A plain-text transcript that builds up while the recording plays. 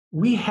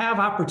we have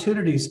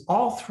opportunities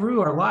all through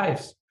our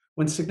lives.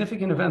 When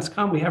significant events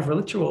come, we have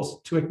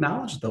rituals to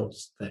acknowledge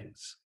those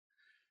things.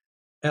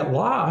 At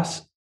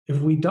loss,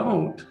 if we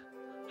don't,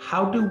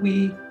 how do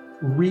we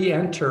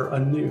re-enter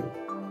anew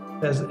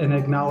in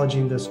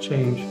acknowledging this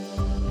change?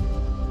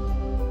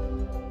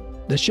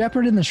 The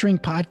Shepherd and the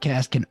Shrink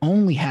podcast can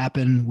only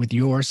happen with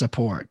your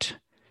support.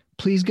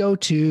 Please go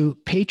to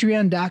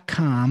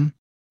patreon.com,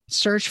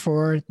 search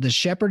for the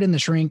Shepherd and the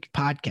Shrink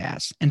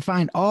podcast, and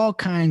find all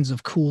kinds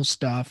of cool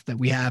stuff that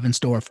we have in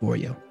store for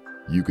you.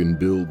 You can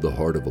build the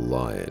heart of a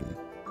lion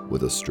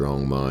with a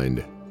strong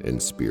mind and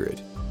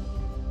spirit,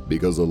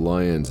 because a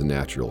lion's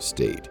natural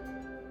state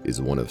is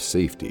one of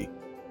safety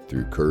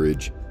through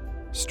courage,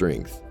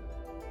 strength,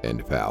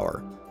 and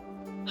power.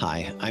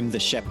 Hi, I'm the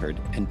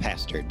Shepherd and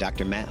Pastor,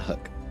 Dr. Matt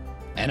Hook.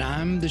 And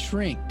I'm the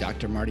Shrink,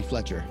 Dr. Marty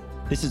Fletcher.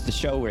 This is the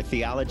show where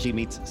theology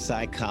meets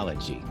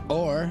psychology.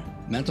 Or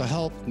mental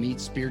health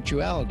meets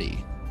spirituality.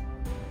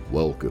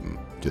 Welcome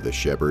to the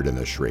Shepherd and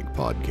the Shrink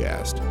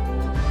podcast.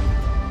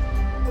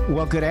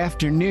 Well, good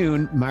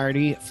afternoon,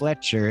 Marty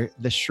Fletcher,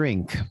 the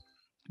Shrink.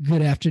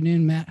 Good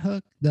afternoon, Matt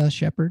Hook, the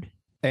Shepherd.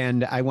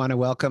 And I want to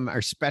welcome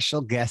our special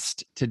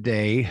guest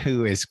today,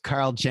 who is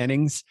Karl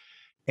Jennings.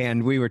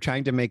 And we were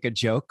trying to make a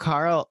joke.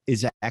 Karl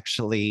is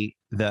actually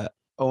the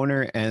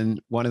owner and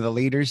one of the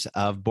leaders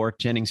of Borek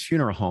Jennings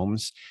Funeral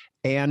Homes.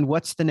 And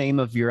what's the name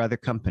of your other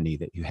company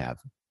that you have?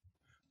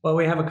 Well,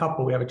 we have a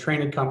couple. We have a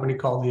training company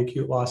called the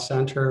Acute Loss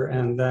Center,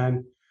 and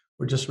then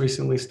we just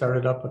recently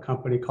started up a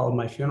company called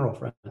My Funeral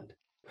Friend.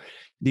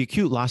 The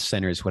Acute Loss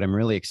Center is what I'm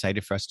really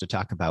excited for us to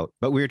talk about.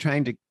 But we were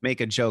trying to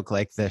make a joke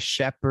like the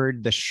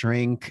Shepherd, the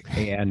Shrink,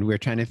 and we are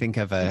trying to think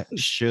of a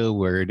shoe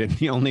word. And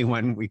the only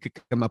one we could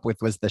come up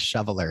with was the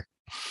shoveler.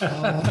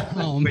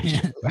 Oh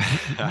man.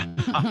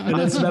 And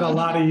it's been a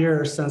lot of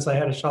years since I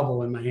had a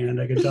shovel in my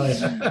hand, I can tell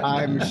you.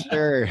 I'm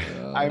sure.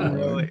 I'm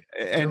really.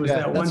 And it was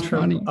that one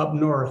trip up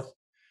north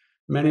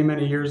many,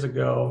 many years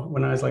ago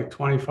when I was like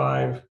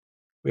 25.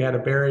 We had a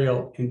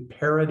burial in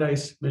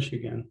Paradise,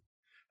 Michigan,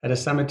 at a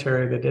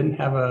cemetery that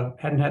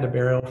hadn't had a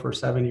burial for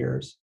 7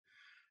 years.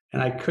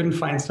 And I couldn't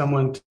find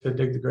someone to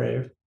dig the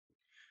grave.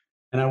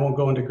 And I won't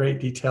go into great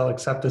detail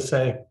except to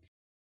say,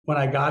 when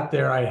I got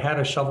there, I had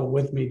a shovel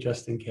with me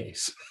just in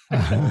case.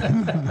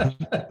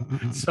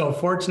 So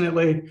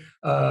fortunately,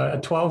 a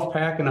 12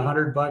 pack and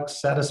 $100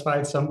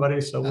 satisfied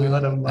somebody. So we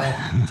let them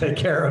take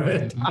care of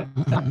it.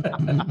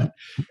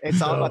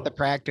 It's all about the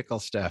practical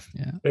stuff.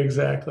 Yeah.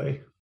 Exactly.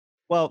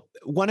 Well,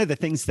 one of the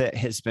things that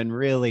has been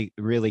really,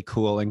 really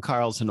cool, and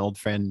Karl's an old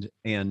friend,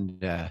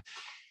 and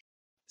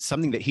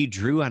something that he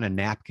drew on a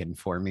napkin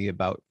for me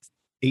about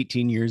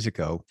 18 years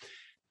ago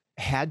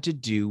had to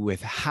do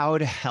with how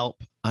to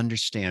help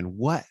understand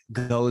what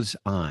goes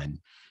on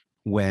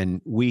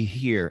when we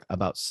hear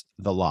about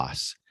the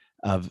loss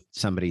of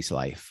somebody's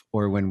life,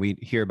 or when we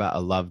hear about a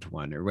loved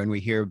one, or when we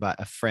hear about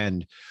a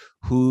friend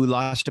who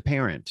lost a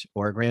parent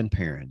or a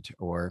grandparent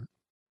or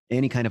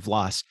any kind of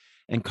loss.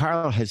 And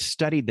Karl has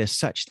studied this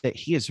such that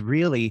he has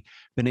really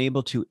been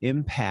able to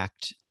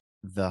impact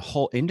the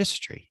whole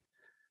industry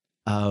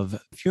of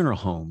funeral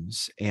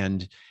homes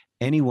and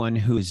anyone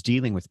who is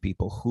dealing with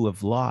people who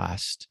have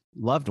lost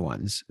loved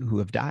ones who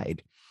have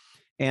died.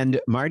 And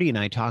Marty and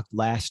I talked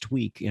last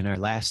week in our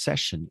last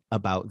session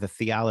about the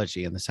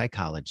theology and the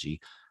psychology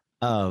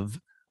of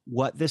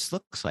what this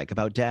looks like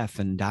about death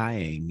and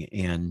dying,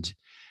 and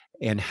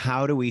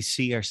how do we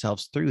see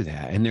ourselves through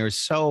that? And there's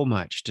so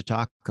much to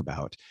talk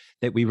about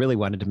that we really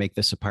wanted to make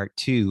this a part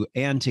two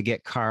and to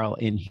get Karl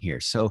in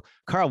here. So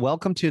Karl,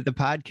 welcome to the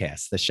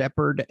podcast, The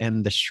Shepherd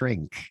and the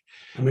Shrink.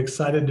 I'm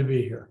excited to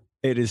be here.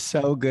 It is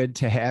so good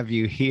to have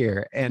you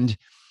here, and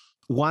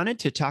wanted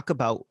to talk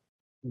about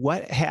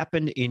what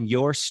happened in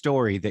your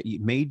story that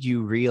made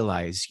you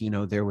realize,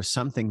 there was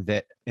something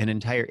that an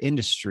entire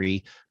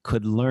industry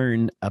could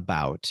learn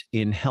about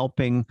in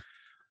helping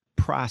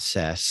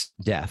process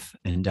death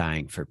and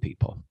dying for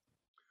people.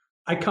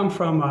 I come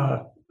from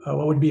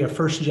what would be a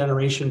first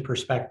generation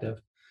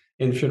perspective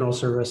in funeral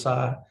service.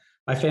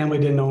 My family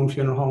didn't own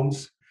funeral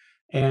homes,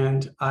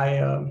 and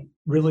I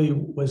really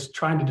was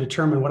trying to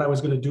determine what I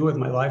was going to do with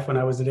my life when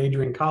I was at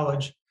Adrian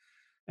College.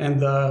 And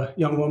the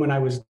young woman I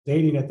was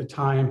dating at the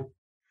time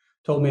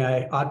told me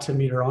I ought to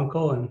meet her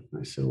uncle. And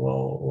I said,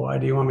 well, why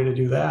do you want me to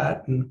do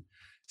that? And he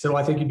said, well,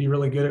 I think you'd be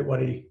really good at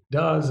what he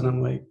does. And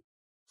I'm like,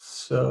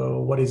 so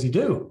what does he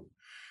do?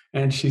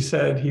 And she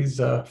said, he's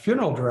a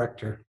funeral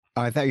director.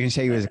 Oh, I thought you were going to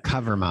say he was a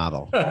cover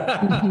model.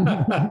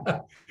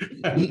 Had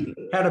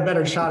a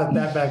better shot at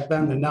that back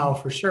then than now,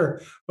 for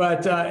sure.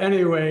 But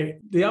anyway,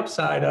 the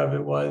upside of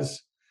it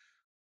was,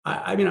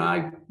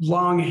 I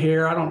long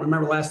hair. I don't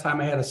remember last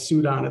time I had a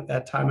suit on at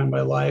that time in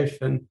my life.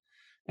 And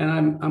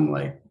I'm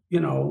like,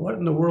 what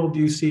in the world do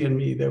you see in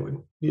me that would,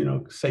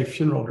 say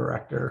funeral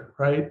director,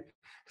 right?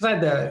 Because I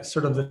had the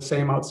sort of the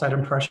same outside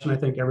impression I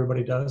think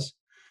everybody does,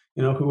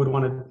 who would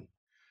want to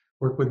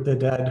work with the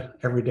dead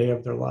every day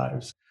of their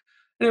lives.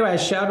 Anyway, I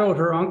shadowed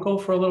her uncle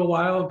for a little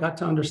while, got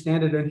to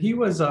understand it. And he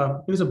was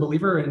a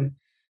believer, and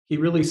He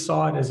really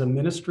saw it as a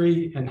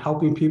ministry and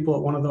helping people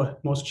at one of the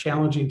most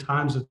challenging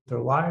times of their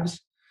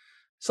lives.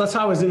 So that's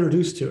how I was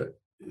introduced to it,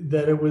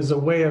 that it was a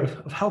way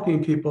of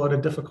helping people at a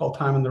difficult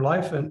time in their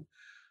life. And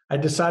I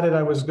decided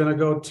I was going to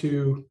go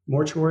to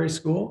mortuary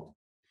school.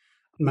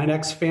 My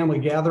next family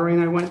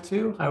gathering I went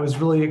to, I was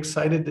really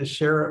excited to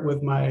share it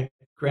with my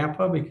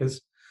grandpa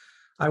because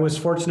I was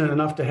fortunate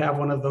enough to have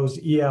one of those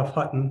E.F.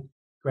 Hutton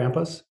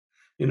grandpas.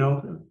 You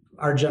know,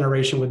 our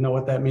generation would know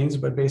what that means,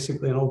 but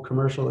basically an old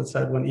commercial that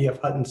said, when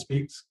E.F. Hutton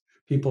speaks,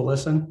 people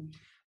listen. He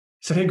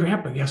said, hey,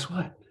 Grandpa, guess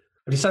what?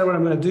 I decided what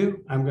I'm going to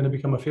do. I'm going to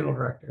become a funeral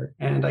director.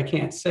 And I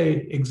can't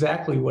say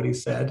exactly what he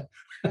said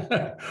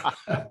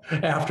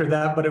after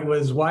that, but it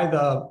was, why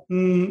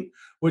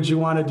would you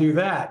want to do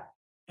that?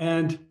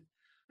 And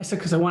I said,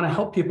 because I want to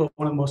help people at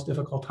one of the most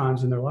difficult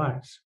times in their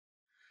lives.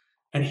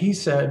 And he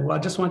said, well, I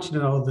just want you to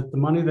know that the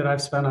money that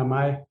I've spent on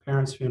my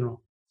parents'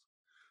 funeral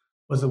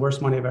was the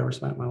worst money I've ever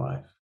spent in my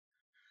life.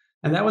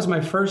 And that was my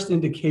first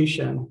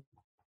indication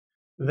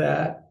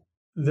that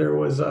there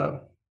was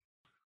a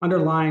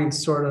underlying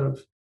sort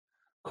of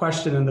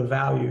question in the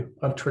value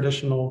of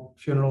traditional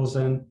funerals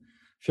and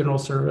funeral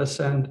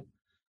service, and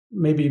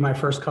maybe my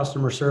first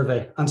customer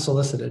survey,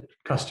 unsolicited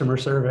customer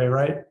survey,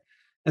 right?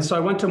 And so I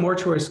went to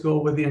mortuary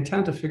school with the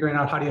intent of figuring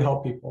out how do you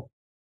help people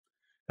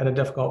at a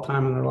difficult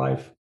time in their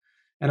life.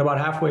 And about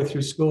halfway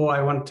through school,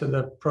 I went to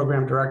the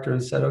program director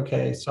and said,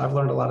 okay, so I've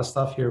learned a lot of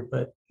stuff here,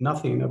 but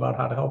nothing about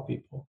how to help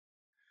people.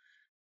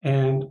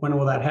 And when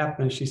will that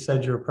happen? She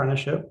said, your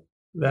apprenticeship.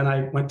 Then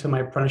I went to my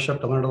apprenticeship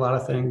to learn a lot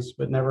of things,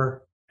 but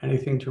never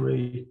anything to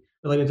really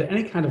related to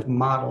any kind of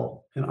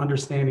model and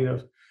understanding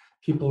of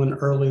people in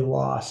early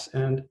loss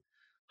and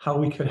how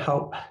we could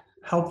help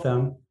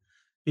them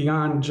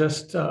beyond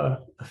just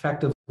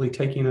effectively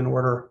taking an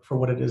order for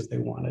what it is they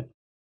wanted.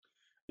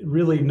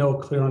 Really no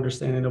clear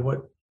understanding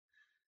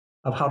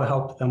of how to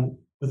help them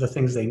with the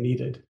things they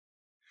needed.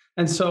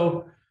 And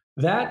so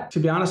that, to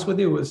be honest with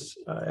you, was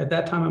at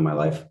that time in my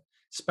life,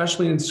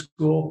 especially in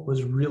school,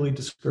 was really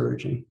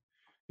discouraging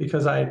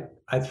because I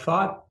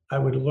thought I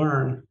would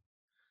learn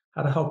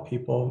how to help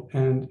people.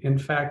 And in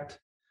fact,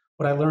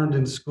 what I learned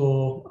in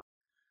school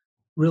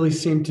really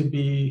seemed to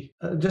be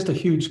just a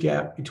huge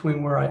gap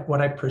between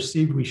what I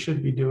perceived we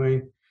should be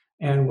doing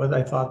and what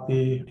I thought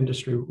the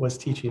industry was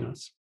teaching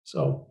us.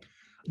 So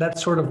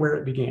that's sort of where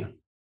it began.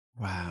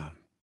 Wow.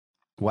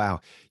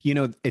 Wow. You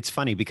know, it's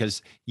funny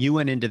because you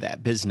went into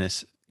that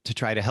business to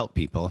try to help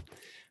people.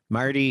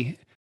 Marty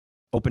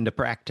opened a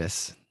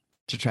practice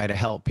to try to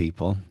help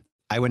people.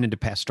 I went into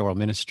pastoral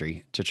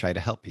ministry to try to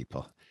help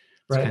people.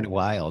 It's Right. kind of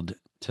wild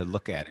to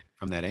look at it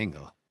from that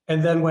angle.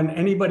 And then when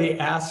anybody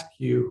asks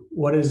you,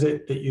 what is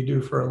it that you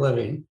do for a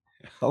living?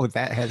 Oh,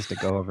 that has to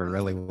go over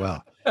really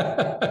well.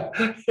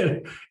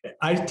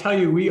 I tell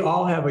you, we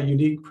all have a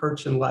unique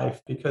perch in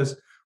life because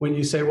when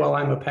you say, well,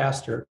 I'm a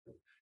pastor,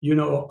 you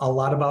know a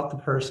lot about the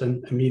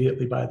person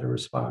immediately by the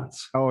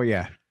response. Oh,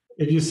 yeah.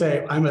 If you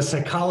say, I'm a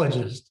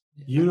psychologist,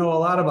 you know a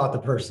lot about the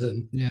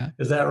person. Yeah.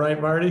 Is that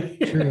right, Marty?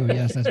 True.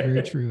 Yes, that's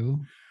very true.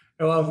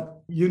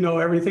 Well, you know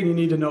everything you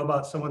need to know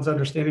about someone's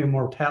understanding of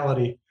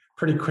mortality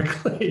pretty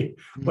quickly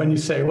when you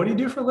say, what do you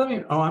do for a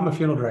living? Oh, I'm a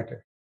funeral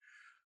director.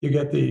 You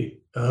get the,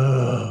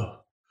 oh,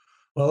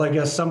 well, I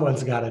guess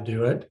someone's got to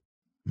do it.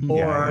 Yeah.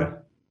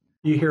 Or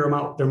you hear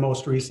about their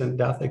most recent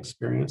death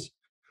experience,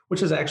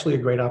 which is actually a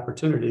great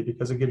opportunity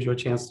because it gives you a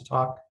chance to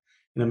talk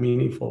in a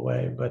meaningful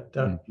way. But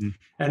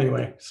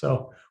anyway,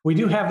 so we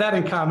do have that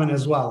in common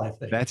as well, I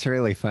think. That's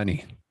really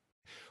funny.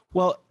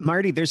 Well,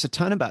 Marty, there's a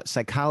ton about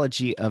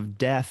psychology of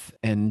death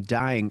and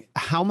dying.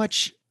 How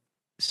much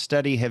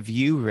study have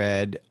you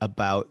read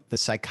about the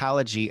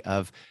psychology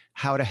of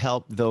how to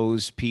help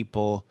those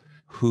people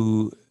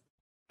who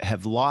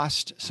have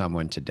lost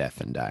someone to death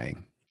and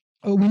dying?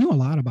 Oh, we know a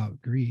lot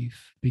about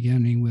grief,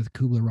 beginning with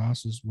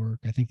Kubler-Ross's work.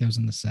 I think that was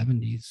in the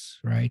 70s,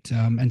 right?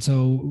 And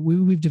so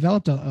we've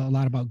developed a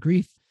lot about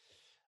grief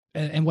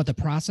and what the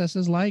process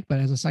is like. But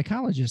as a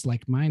psychologist,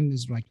 like mine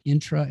is like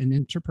intra and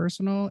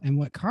interpersonal. And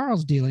what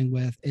Karl's dealing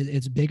with,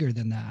 it's bigger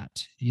than that.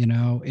 You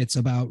know, it's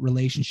about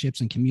relationships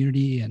and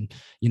community. And,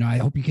 you know, I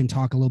hope you can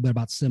talk a little bit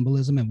about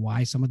symbolism and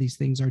why some of these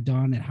things are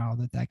done and how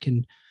that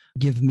can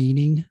give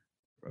meaning,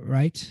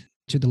 right,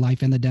 to the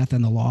life and the death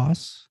and the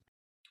loss.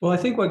 Well, I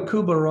think what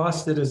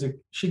Kubler-Ross did is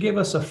she gave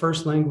us a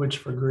first language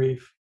for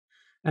grief.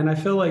 And I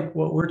feel like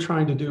what we're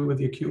trying to do with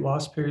the acute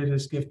loss period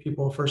is give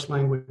people a first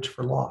language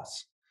for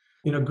loss.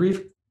 You know,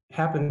 grief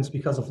happens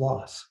because of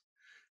loss.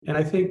 And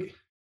I think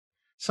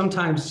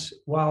sometimes,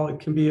 while it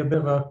can be a bit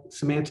of a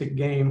semantic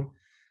game,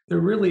 there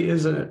really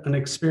is an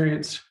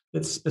experience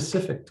that's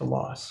specific to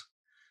loss.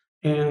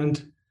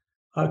 And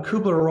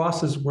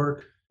Kubler-Ross's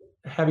work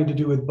having to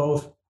do with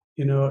both,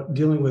 you know,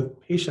 dealing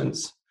with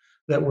patients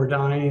that were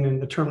dying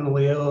and the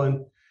terminally ill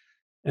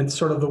and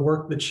sort of the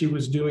work that she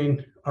was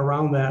doing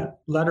around that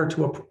led her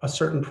to a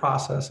certain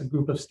process, a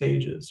group of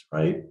stages,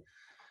 right?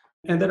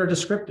 And that are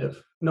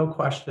descriptive, no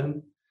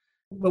question.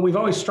 But we've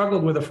always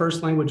struggled with the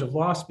first language of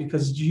loss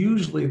because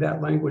usually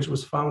that language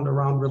was found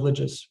around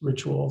religious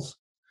rituals.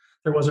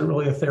 There wasn't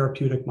really a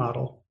therapeutic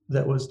model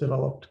that was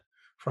developed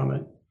from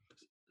it.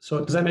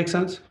 So does that make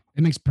sense?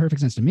 It makes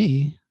perfect sense to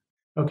me.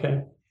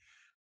 Okay.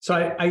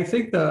 So I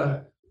think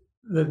the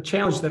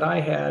challenge that I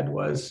had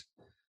was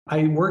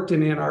I worked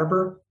in Ann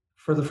Arbor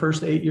for the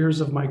first 8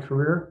 years of my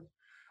career.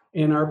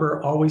 Ann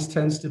Arbor always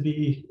tends to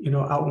be,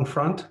 out in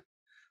front.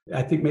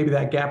 I think maybe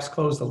that gap's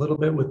closed a little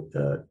bit with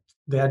the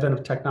advent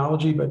of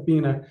technology, but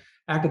being an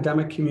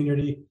academic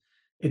community,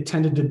 it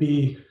tended to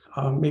be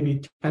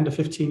maybe 10 to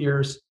 15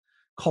 years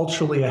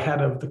culturally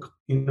ahead of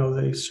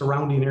the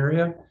surrounding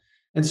area.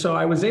 And so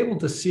I was able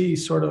to see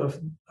sort of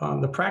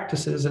the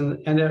practices and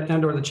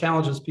or the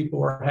challenges people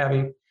were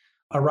having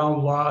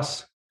around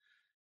loss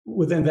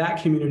within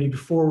that community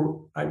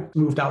before I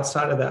moved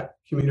outside of that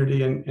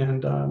community,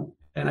 and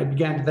I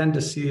began then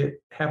to see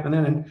it happen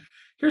then. And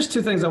here's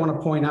two things I want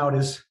to point out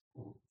is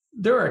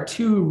there are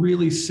two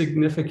really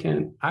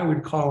significant, I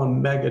would call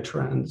them mega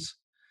trends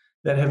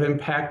that have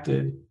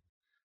impacted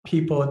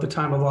people at the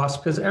time of loss,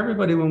 because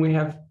everybody, when we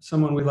have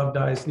someone we love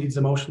dies, needs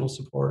emotional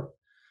support.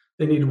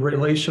 They need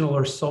relational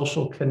or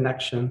social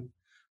connection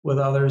with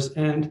others.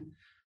 And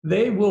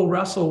they will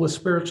wrestle with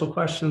spiritual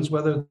questions,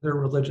 whether they're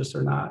religious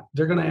or not.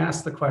 They're going to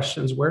ask the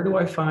questions, where do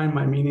I find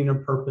my meaning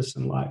and purpose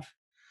in life?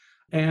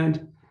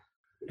 And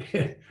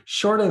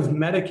short of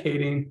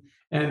medicating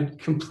and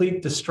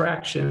complete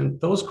distraction,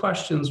 those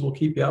questions will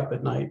keep you up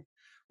at night.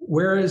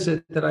 Where is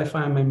it that I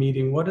find my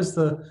meaning?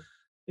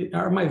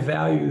 Are my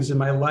values in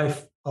my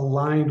life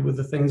aligned with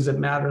the things that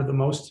matter the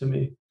most to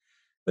me?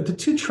 But the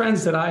two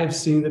trends that I have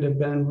seen that have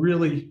been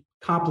really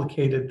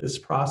complicated this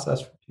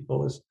process for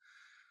people is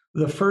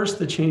the first,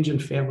 the change in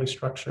family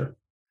structure.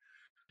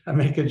 I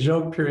make a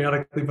joke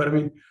periodically, but I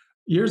mean,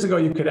 years ago,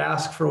 you could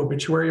ask for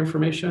obituary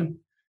information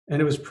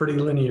and it was pretty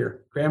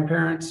linear.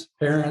 Grandparents,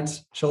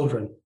 parents,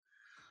 children.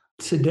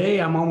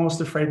 Today, I'm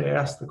almost afraid to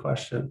ask the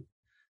question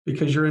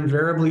because you're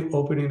invariably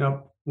opening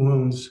up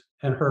wounds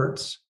and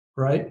hurts,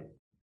 right?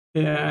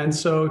 And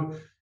so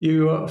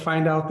you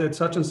find out that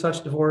such and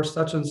such divorced,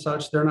 such and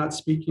such, they're not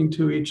speaking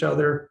to each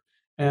other.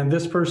 And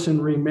this person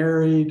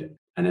remarried.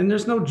 And then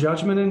there's no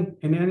judgment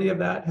in any of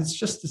that. It's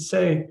just to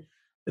say,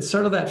 it's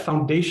sort of that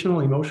foundational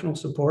emotional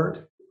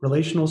support,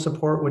 relational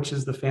support, which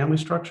is the family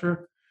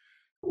structure.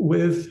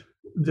 With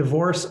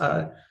divorce,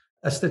 a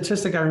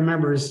statistic I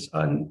remember is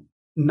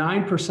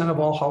 9% of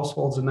all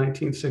households in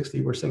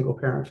 1960 were single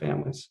parent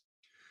families.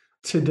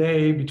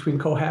 Today, between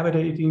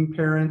cohabitating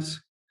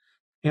parents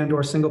and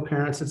or single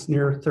parents, it's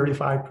near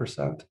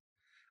 35%.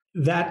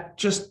 That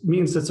just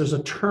means that there's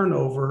a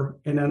turnover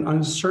and an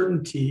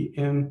uncertainty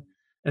and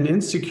an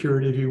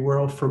insecurity, if you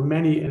will, for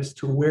many as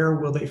to where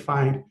will they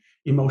find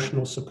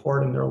emotional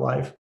support in their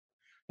life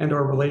and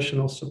or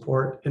relational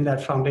support in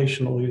that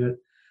foundational unit.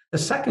 The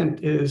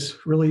second is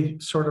really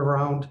sort of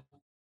around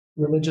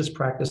religious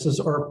practices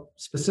or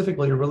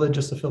specifically a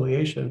religious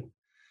affiliation.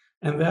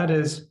 And that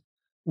is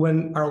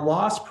when our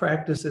loss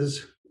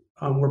practices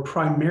were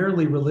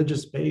primarily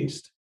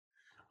religious-based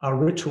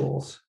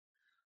rituals.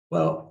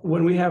 Well,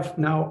 when we have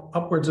now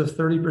upwards of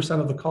 30%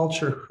 of the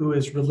culture who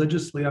is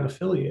religiously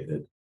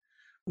unaffiliated,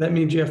 that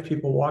means you have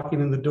people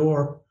walking in the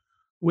door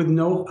with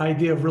no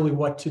idea of really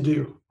what to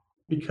do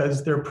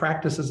because their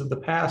practices of the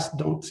past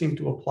don't seem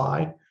to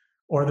apply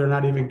or they're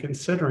not even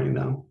considering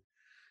them.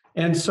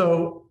 And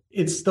so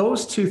it's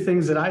those two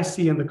things that I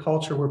see in the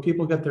culture where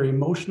people get their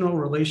emotional,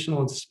 relational,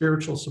 and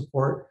spiritual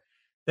support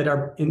that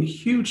are in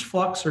huge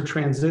flux or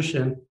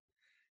transition.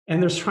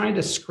 And they're trying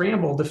to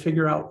scramble to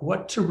figure out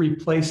what to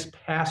replace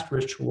past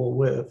ritual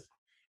with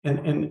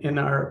in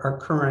our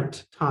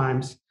current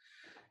times.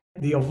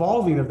 The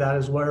evolving of that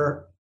is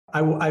where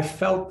I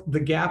felt the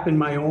gap in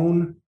my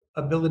own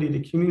ability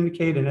to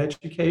communicate and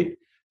educate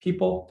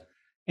people.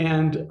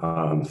 And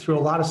through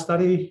a lot of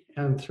study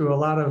and through a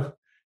lot of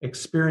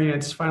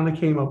experience, finally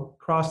came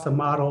across the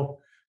model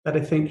that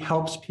I think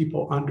helps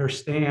people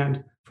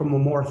understand from a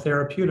more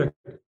therapeutic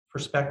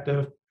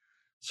perspective,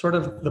 sort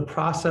of the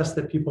process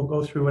that people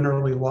go through in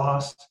early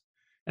loss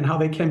and how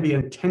they can be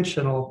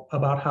intentional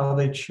about how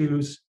they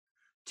choose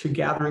to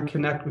gather and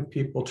connect with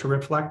people, to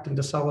reflect and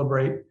to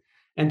celebrate,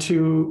 and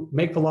to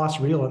make the loss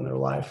real in their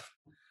life.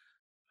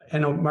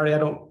 And Marty,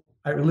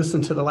 I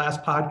listened to the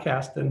last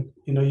podcast, and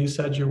you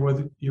said you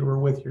were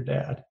with your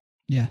dad.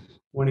 Yeah.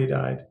 When he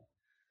died.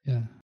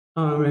 Yeah.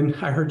 And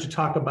I heard you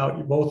talk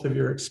about both of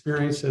your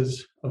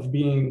experiences of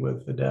being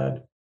with the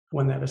dead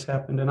when that has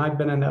happened. And I've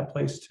been in that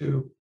place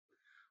too.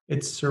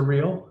 It's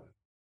surreal.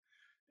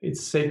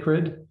 It's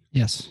sacred.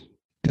 Yes.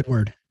 Good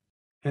word.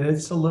 And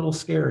it's a little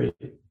scary,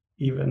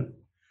 even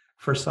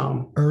for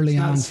some. Early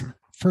on,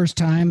 first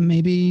time,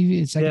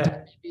 maybe, second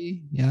time,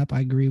 maybe. Yep, I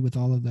agree with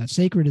all of that.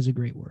 Sacred is a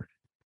great word.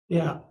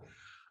 Yeah.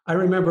 I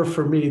remember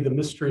for me, the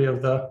mystery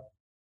of the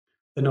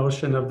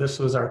notion of this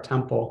was our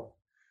temple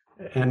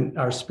and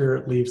our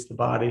spirit leaves the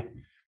body.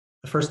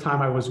 The first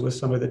time I was with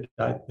somebody that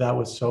died, that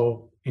was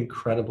so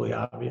incredibly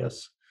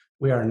obvious.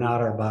 We are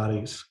not our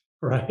bodies,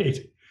 right?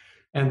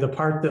 And the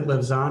part that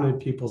lives on in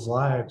people's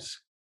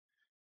lives,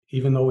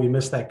 even though we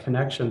miss that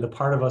connection, the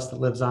part of us that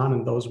lives on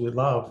in those we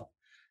love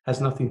has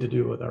nothing to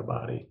do with our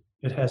body.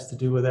 It has to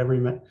do with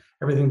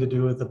everything to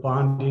do with the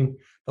bonding,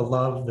 the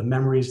love, the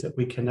memories that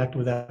we connect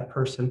with that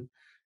person,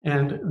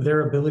 and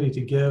their ability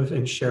to give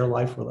and share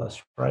life with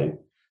us, right?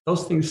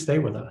 Those things stay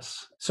with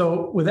us.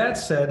 So with that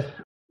said,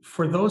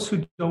 for those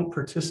who don't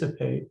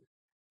participate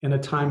in a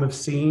time of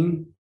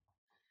seeing,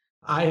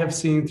 I have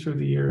seen through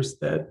the years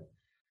that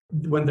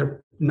when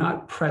they're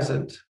not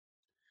present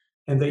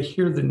and they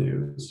hear the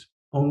news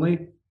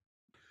only,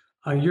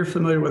 you're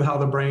familiar with how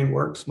the brain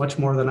works much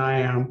more than I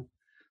am.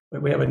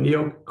 But we have a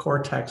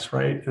neocortex,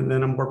 right? And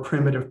then a more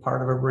primitive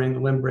part of our brain, the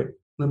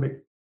limbic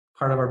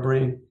part of our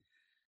brain.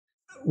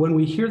 When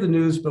we hear the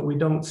news, but we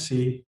don't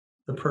see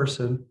the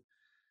person,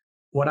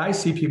 what I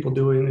see people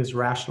doing is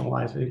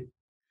rationalizing.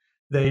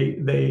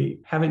 They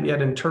haven't yet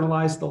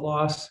internalized the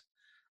loss,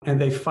 and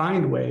they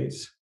find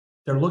ways,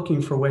 they're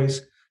looking for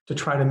ways to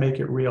try to make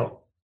it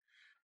real.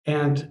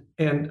 And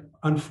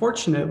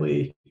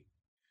unfortunately,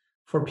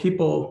 for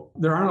people,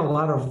 there aren't a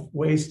lot of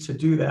ways to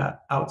do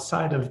that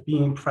outside of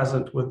being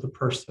present with the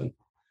person.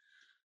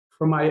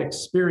 From my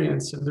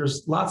experience,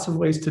 there's lots of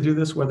ways to do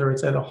this, whether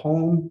it's at a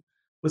home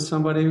with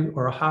somebody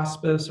or a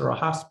hospice or a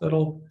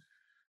hospital.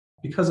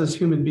 Because as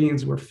human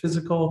beings, we're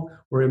physical,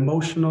 we're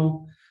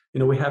emotional,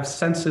 we have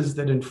senses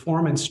that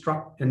inform,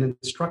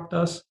 instruct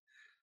us.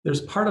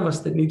 There's part of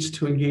us that needs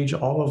to engage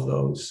all of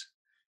those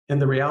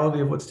and the reality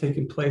of what's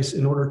taking place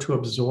in order to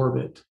absorb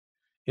it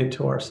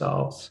into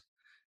ourselves.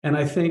 And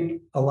I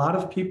think a lot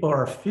of people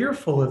are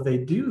fearful if they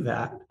do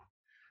that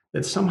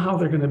somehow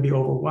they're going to be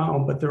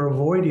overwhelmed, but they're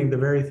avoiding the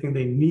very thing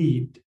they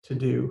need to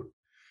do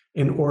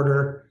in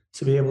order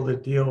to be able to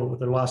deal with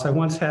their loss. I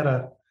once had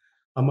a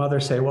mother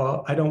say,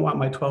 well, I don't want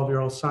my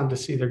 12-year-old son to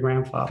see their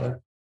grandfather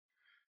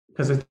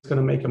because it's going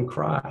to make him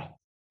cry.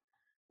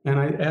 And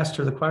I asked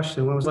her the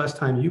question, when was the last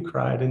time you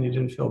cried and you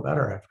didn't feel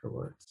better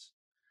afterwards?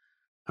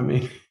 I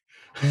mean,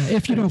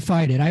 if you don't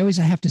fight it, I always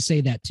have to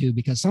say that too,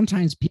 because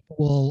sometimes people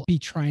will be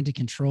trying to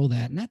control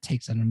that, and that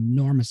takes an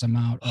enormous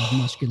amount of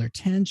muscular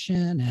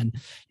tension, and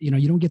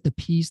you don't get the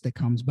peace that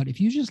comes. But if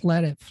you just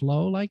let it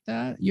flow like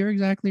that, you're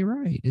exactly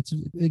right.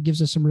 It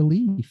gives us some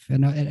relief,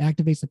 and it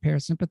activates the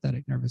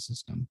parasympathetic nervous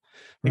system.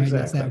 Right,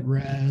 exactly. It's that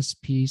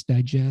rest, peace,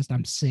 digest.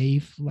 I'm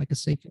safe, like a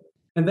safe.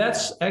 And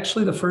that's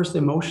actually the first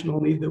emotional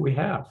need that we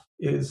have,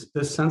 is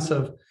this sense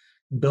of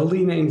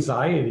building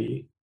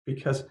anxiety,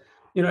 because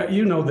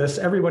this,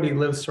 everybody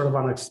lives sort of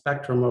on a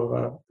spectrum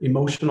of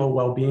emotional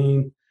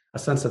well-being, a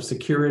sense of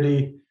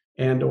security,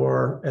 and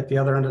or at the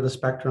other end of the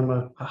spectrum,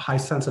 a high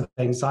sense of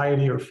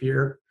anxiety or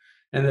fear.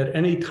 And at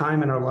any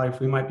time in our life,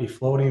 we might be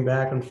floating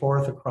back and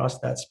forth across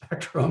that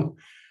spectrum.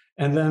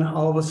 And then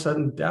all of a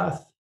sudden,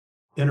 death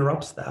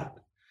interrupts that.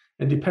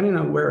 And depending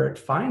on where it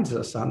finds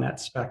us on that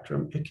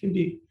spectrum, it can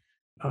be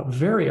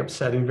very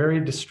upsetting, very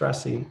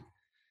distressing.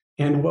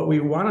 And what we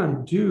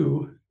want to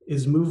do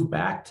is move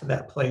back to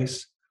that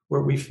place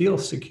where we feel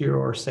secure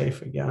or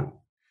safe again.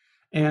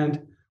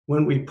 And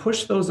when we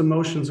push those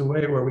emotions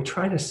away, where we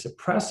try to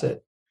suppress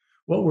it,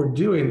 what we're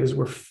doing is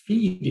we're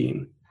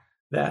feeding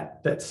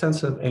that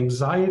sense of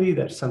anxiety,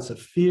 that sense of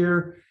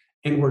fear,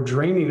 and we're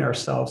draining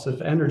ourselves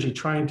of energy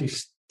trying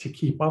to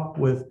keep up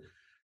with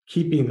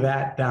keeping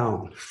that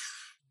down.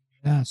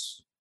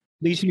 Yes.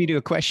 Leads me to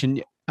a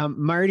question.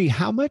 Marty,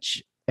 how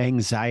much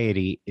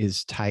anxiety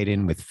is tied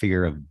in with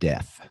fear of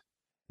death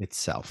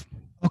itself?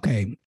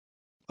 Okay.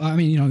 I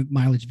mean,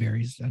 mileage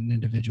varies on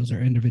individuals, there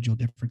are individual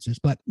differences.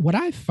 But what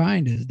I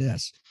find is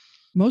this: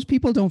 most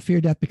people don't fear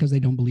death because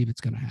they don't believe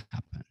it's going to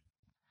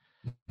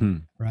happen.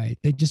 Right?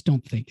 They just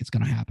don't think it's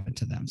going to happen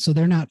to them. So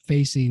they're not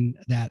facing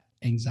that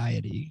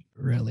anxiety,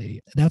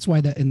 really. That's why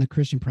in the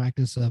Christian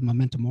practice of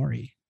memento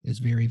mori is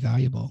very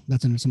valuable.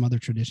 That's in some other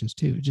traditions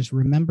too. Just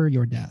remember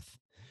your death.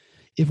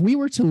 If we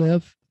were to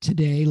live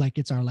today like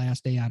it's our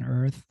last day on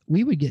earth,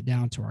 we would get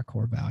down to our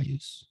core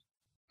values.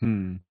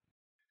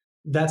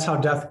 That's how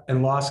death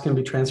and loss can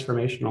be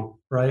transformational,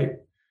 right?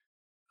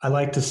 I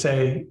like to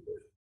say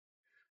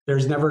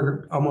there's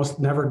almost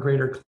never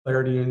greater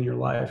clarity in your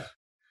life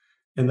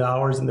in the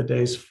hours and the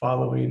days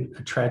following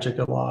a tragic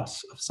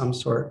loss of some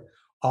sort.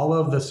 All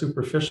of the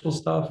superficial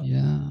stuff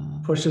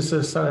pushes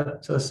us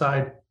to the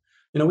side.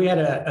 We had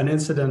an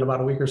incident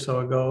about a week or so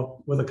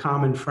ago with a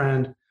common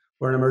friend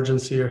where an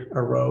emergency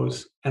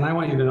arose. And I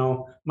want you to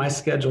know, my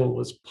schedule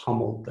was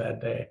pummeled that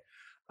day.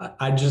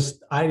 I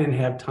didn't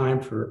have time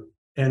for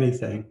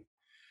anything.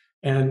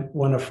 And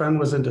when a friend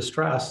was in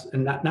distress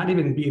and not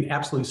even being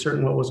absolutely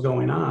certain what was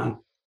going on,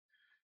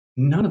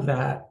 none of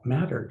that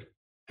mattered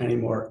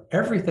anymore.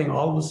 Everything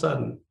all of a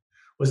sudden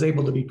was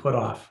able to be put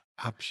off.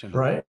 Optional.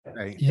 Right?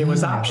 Yeah. It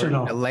was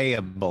optional.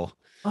 Delayable.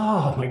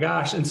 Oh my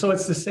gosh. And so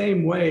it's the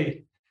same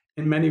way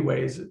in many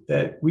ways,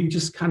 that we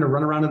just kind of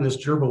run around in this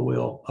gerbil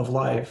wheel of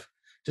life.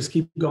 Just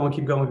keep going,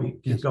 keep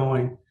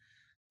going.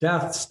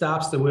 Death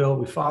stops the wheel.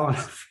 We fall on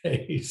our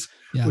face.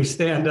 Yeah. We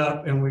stand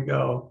up and we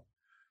go,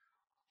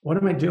 what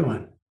am I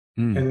doing?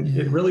 And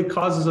it really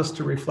causes us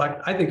to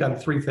reflect, I think, on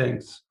three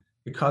things.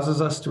 It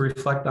causes us to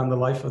reflect on the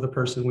life of the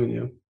person we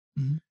knew.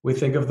 We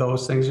think of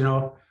those things,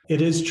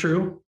 it is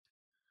true.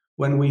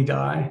 When we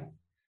die,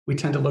 we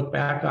tend to look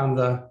back on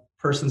the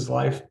person's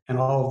life and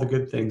all of the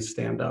good things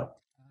stand up.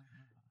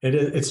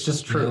 It's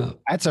just true. Yeah.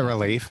 That's a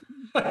relief.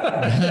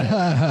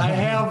 I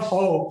have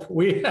hope.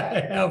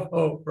 I have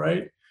hope,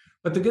 right?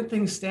 But the good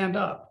things stand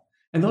up.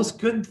 And those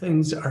good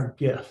things are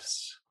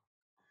gifts.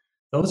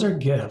 Those are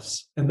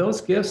gifts. And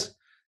those gifts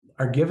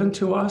are given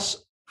to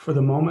us for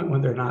the moment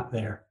when they're not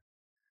there.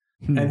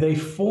 And they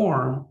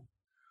form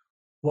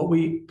what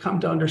we come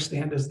to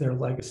understand as their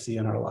legacy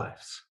in our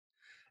lives.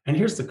 And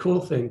here's the cool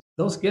thing.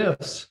 Those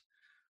gifts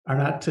are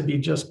not to be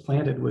just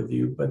planted with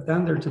you, but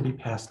then they're to be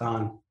passed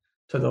on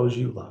to those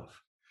you love.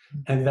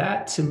 And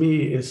that to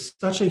me is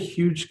such a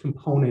huge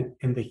component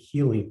in the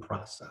healing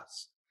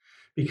process,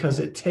 because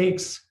it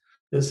takes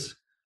this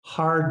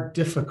hard,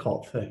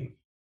 difficult thing.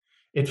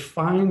 It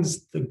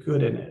finds the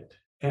good in it.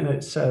 And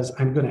it says,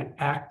 I'm going to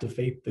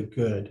activate the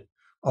good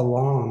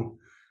along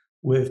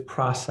with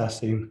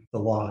processing the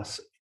loss.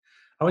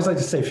 I always like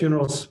to say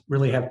funerals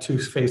really have two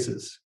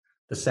faces: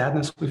 the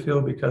sadness we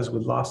feel because we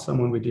lost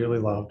someone we dearly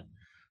loved,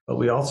 but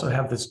we also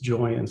have this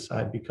joy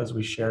inside because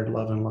we shared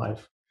love and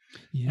life.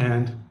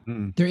 Yeah.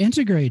 And they're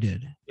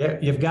integrated. Yeah,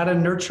 you've got to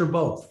nurture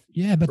both.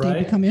 Yeah, but right?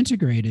 they become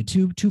integrated.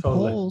 Two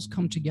Totally. poles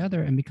come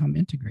together and become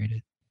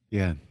integrated.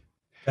 Yeah.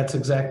 That's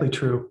exactly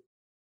true.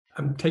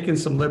 I'm taking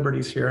some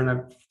liberties here,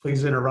 and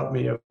please interrupt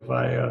me if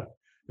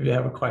you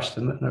have a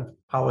question, and I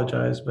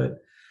apologize. But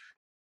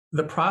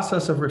the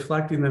process of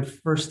reflecting that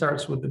first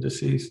starts with the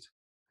deceased,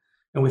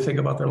 and we think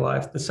about their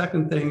life. The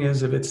second thing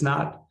is, if it's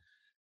not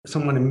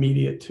someone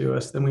immediate to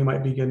us, then we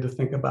might begin to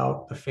think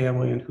about the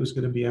family and who's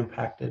going to be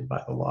impacted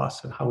by the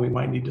loss and how we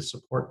might need to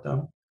support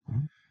them.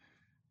 Mm-hmm.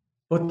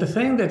 But the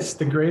thing that's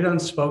the great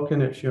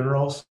unspoken at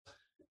funerals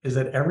is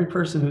that every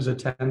person who's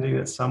attending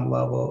at some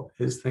level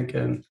is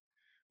thinking,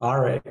 all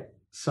right,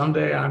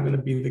 someday I'm going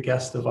to be the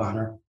guest of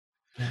honor.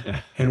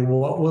 And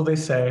what will they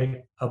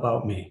say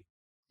about me?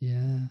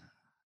 Yeah.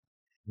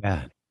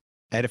 Yeah.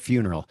 At a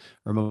funeral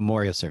or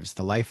memorial service,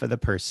 the life of the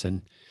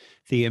person,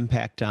 the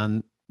impact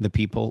on the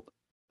people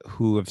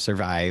who have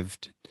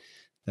survived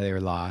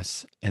their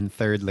loss, and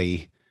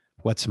thirdly,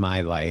 what's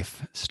my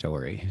life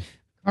story?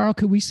 Karl,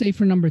 could we say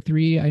for item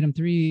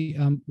three,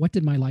 what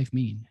did my life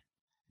mean?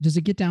 Does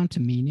it get down to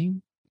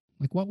meaning?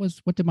 Like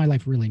what did my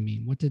life really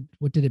mean? What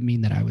did it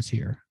mean that I was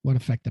here? What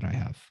effect did I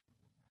have?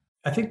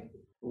 I think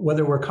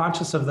whether we're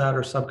conscious of that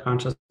or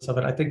subconscious of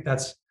it, I think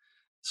that's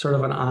sort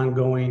of an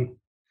ongoing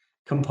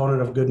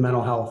component of good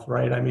mental health,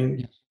 right? I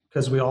mean,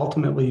 because we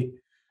ultimately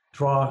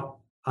draw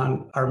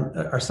on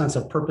our sense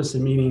of purpose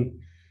and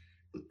meaning.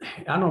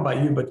 I don't know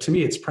about you, but to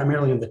me, it's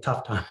primarily in the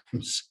tough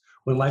times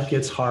when life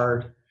gets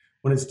hard,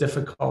 when it's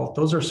difficult.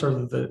 Those are sort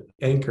of the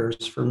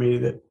anchors for me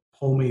that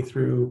pull me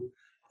through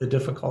the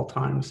difficult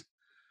times.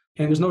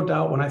 And there's no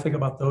doubt when I think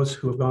about those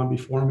who have gone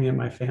before me and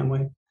my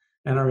family,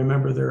 and I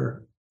remember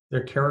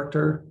their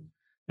character,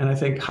 and I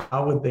think,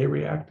 how would they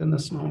react in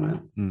this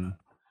moment?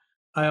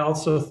 I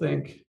also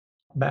think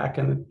back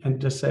and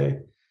just say,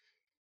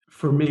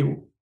 for me,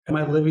 am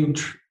I living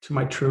to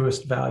my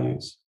truest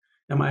values?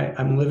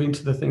 I'm living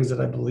to the things that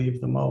I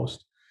believe the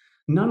most?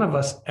 None of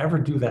us ever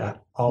do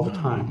that all the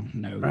time,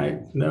 no,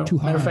 right? No. Too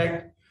hard. Matter of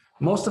fact,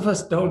 most of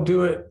us don't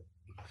do it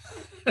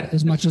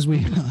as much as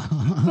we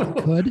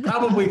could.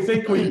 Probably we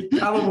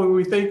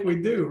think we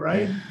do,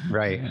 right?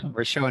 Right. Yeah.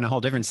 We're showing a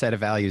whole different set of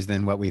values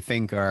than what we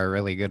think are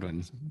really good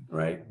ones.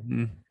 Right.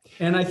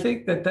 And I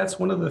think that that's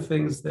one of the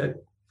things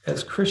that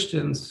as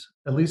Christians,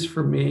 at least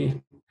for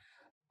me,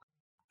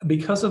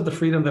 because of the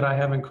freedom that I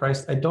have in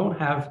Christ, I don't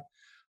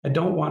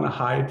want to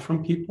hide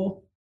from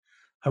people.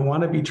 I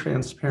want to be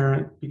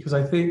transparent, because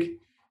I think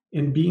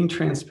in being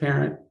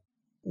transparent,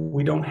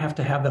 we don't have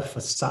to have the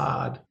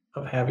facade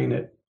of having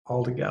it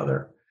all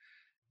together.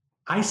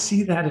 I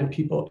see that in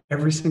people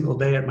every single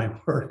day at my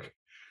work.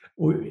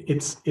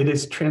 It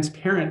is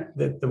transparent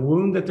that the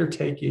wound that they're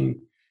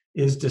taking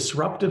is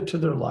disruptive to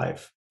their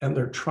life, and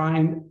they're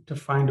trying to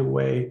find a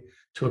way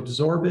to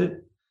absorb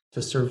it,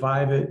 to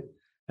survive it,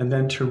 and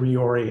then to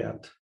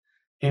reorient.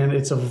 And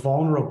it's a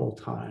vulnerable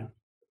time.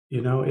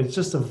 It's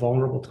just a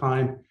vulnerable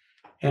time.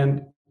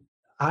 And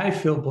I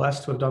feel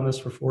blessed to have done this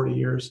for 40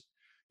 years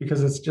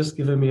because it's just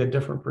given me a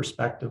different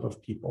perspective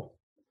of people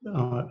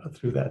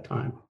through that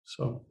time.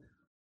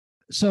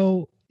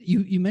 So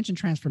you mentioned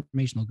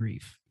transformational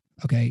grief.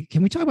 Okay.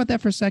 Can we talk about that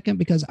for a second?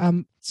 Because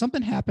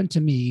something happened to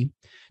me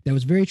that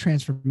was very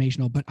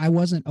transformational, but I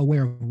wasn't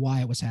aware of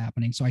why it was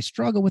happening. So I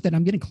struggle with it.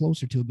 I'm getting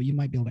closer to it, but you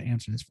might be able to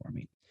answer this for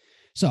me.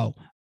 So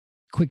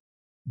quick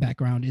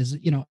background is,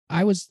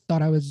 I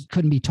thought I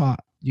couldn't be taught,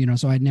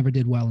 so I never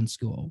did well in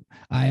school.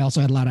 I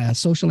also had a lot of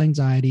social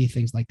anxiety,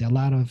 things like that, a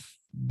lot of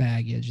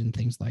baggage and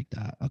things like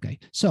that. Okay.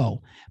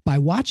 So by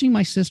watching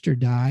my sister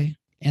die,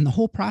 and the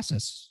whole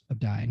process of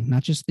dying,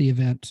 not just the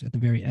event at the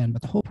very end,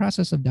 but the whole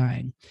process of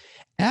dying.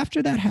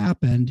 After that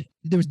happened,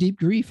 there was deep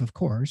grief, of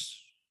course,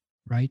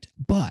 right?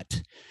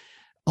 But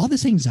all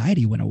this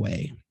anxiety went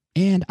away.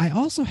 And I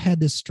also had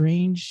this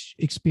strange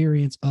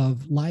experience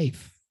of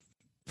life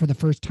for the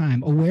first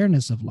time,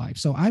 awareness of life.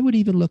 So I would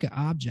even look at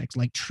objects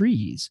like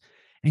trees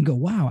and go,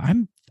 wow,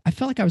 I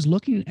felt like I was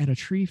looking at a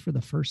tree for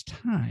the first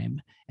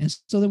time. And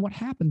so then what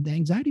happened? The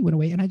anxiety went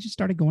away and I just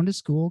started going to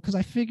school because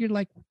I figured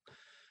like,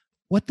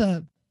 what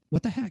the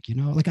heck,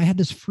 like I had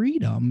this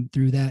freedom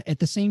through that at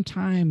the same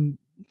time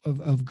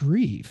of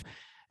grief.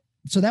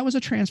 So that was a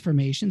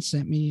transformation,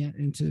 sent me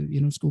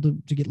into, school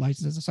to get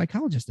licensed as a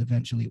psychologist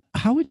eventually.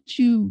 How would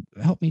you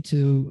help me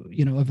to,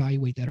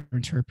 evaluate that or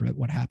interpret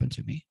what happened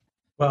to me?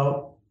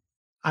 Well,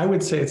 I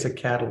would say it's a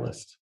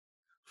catalyst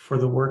for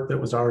the work that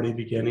was already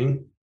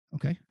beginning.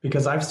 Okay.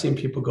 Because I've seen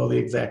people go the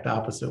exact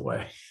opposite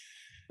way.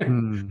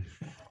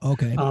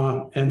 Okay.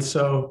 And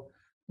so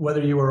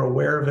whether you were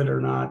aware of it or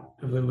not,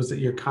 if it was at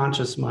your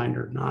conscious mind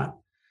or not,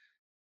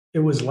 it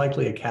was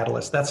likely a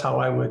catalyst. That's how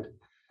I would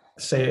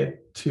say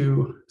it,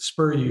 to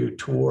spur you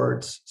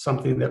towards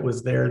something that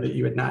was there that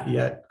you had not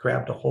yet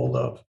grabbed a hold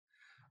of.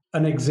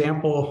 An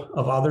example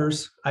of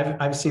others,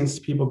 I've seen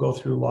people go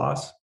through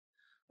loss,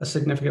 a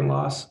significant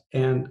loss,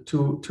 and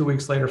two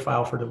weeks later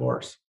file for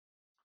divorce.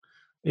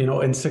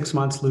 In 6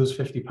 months, lose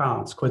 50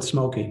 pounds, quit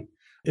smoking.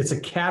 It's a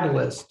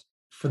catalyst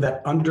for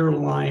that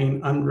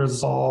underlying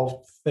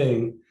unresolved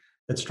thing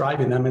that's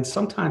driving them. And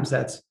sometimes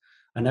that's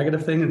a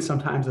negative thing and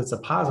sometimes it's a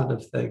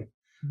positive thing.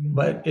 Mm-hmm.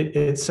 But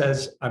it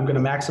says, I'm going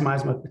to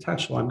maximize my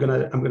potential. I'm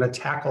going to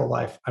tackle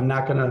life. I'm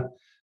not going to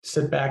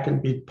sit back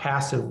and be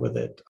passive with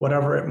it,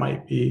 whatever it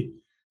might be.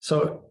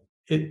 So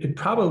it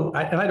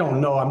probably, and I don't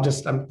know,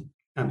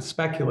 I'm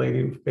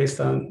speculating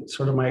based on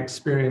sort of my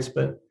experience,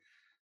 but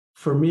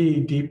for me,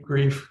 deep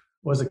grief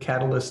was a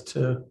catalyst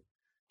to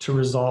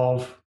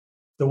resolve.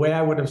 The way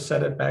I would have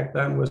said it back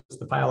then was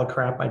the pile of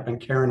crap I'd been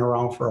carrying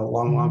around for a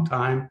long, long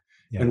time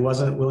and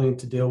wasn't willing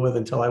to deal with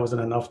until I was in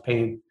enough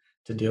pain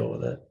to deal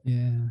with it.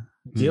 Yeah.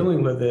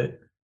 Dealing with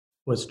it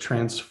was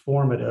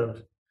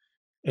transformative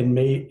and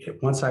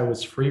once I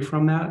was free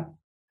from that,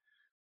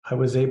 I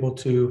was able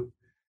to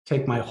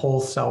take my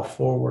whole self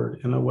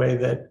forward in a way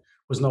that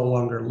was no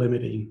longer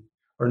limiting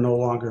or no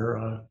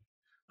longer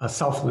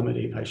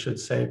self-limiting, I should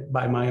say,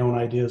 by my own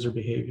ideas or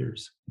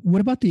behaviors. What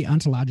about the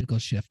ontological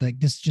shift? Like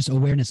this just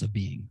awareness of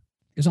being?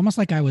 It's almost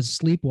like I was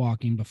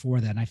sleepwalking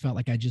before that. And I felt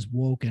like I just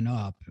woken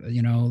up,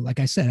 like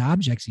I said,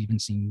 objects even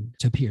seemed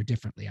to appear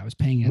differently. I was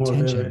paying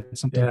attention to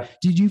something. Yeah.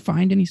 Did you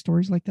find any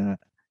stories like that?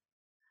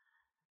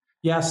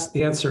 Yes,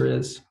 the answer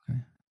is,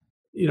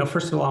 okay.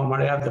 First of all,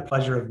 Marty, I have the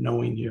pleasure of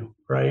knowing you,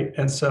 right?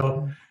 And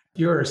so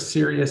you're a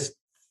serious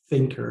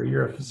thinker.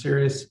 You're a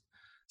serious,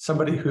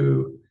 somebody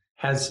who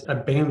has a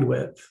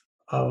bandwidth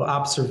of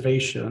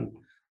observation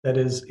that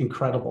is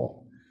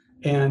incredible.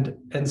 And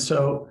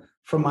so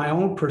from my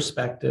own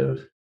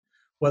perspective,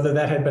 whether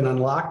that had been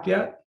unlocked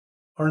yet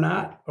or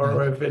not,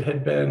 or if it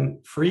had been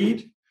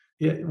freed,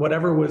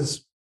 whatever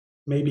was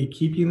maybe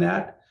keeping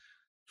that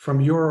from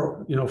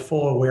your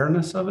full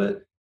awareness of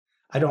it,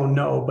 I don't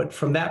know. But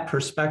from that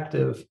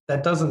perspective,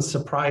 that doesn't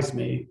surprise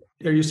me.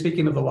 Are you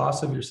speaking of the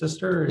loss of your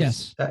sister?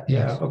 Yes. Yeah,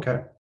 yes.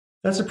 Okay.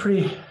 That's a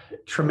pretty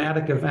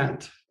traumatic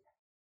event.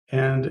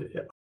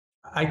 And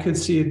I could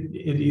see it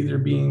either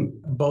being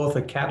both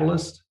a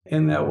catalyst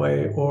in that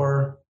way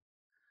or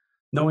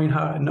knowing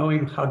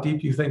how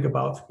deep you think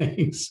about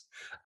things,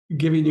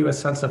 giving you a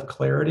sense of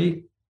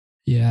clarity.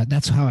 Yeah,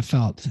 that's how I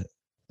felt,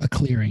 a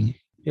clearing.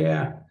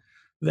 Yeah,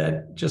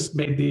 that just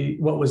made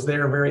what was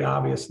there very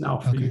obvious now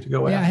for you to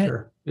go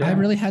after. I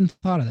really hadn't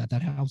thought of that.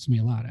 That helps me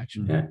a lot,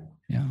 actually.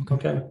 Yeah.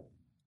 Okay.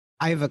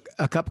 I have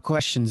a couple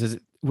questions as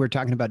we're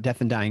talking about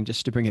death and dying,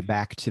 just to bring it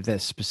back to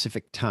this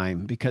specific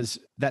time, because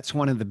that's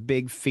one of the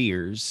big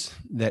fears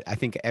that I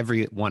think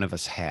every one of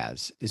us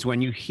has, is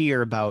when you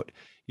hear about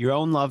your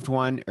own loved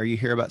one or you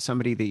hear about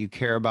somebody that you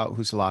care about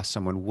who's lost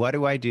someone. What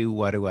do I do?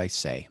 What do I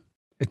say?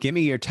 Give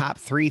me your top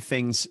 3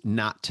 things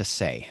not to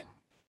say.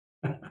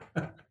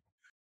 I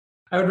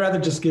would rather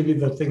just give you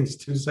the things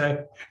to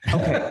say.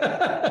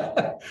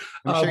 Okay.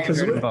 I'm sure you've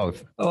heard of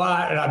both. Well,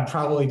 I've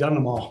probably done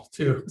them all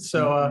too.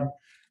 So,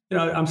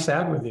 I'm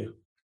sad with you.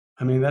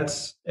 I mean,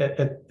 that's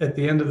at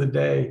the end of the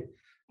day,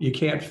 you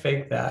can't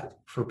fake that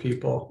for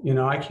people.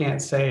 I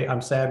can't say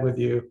I'm sad with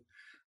you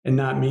and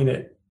not mean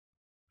it.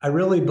 I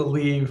really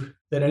believe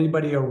that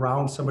anybody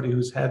around somebody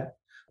who's had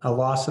a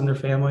loss in their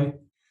family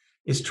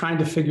is trying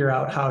to figure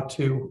out how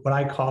to, what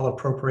I call,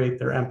 appropriate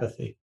their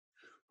empathy,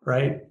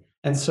 right?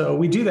 And so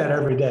we do that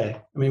every day.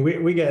 I mean,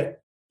 we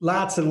get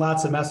lots and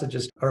lots of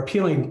messages are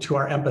appealing to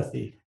our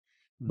empathy.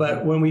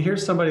 But when we hear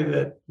somebody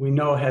that we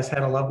know has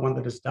had a loved one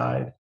that has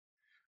died,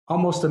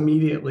 almost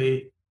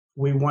immediately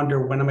we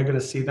wonder, when am I going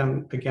to see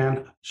them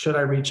again? Should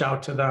I reach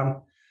out to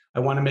them? I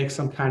want to make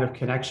some kind of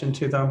connection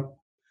to them.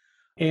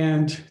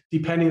 And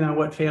depending on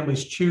what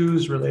families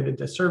choose related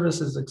to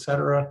services, et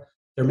cetera,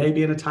 there may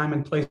be a time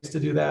and place to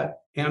do that,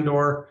 and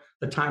or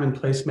the time and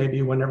place may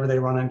be whenever they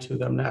run into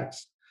them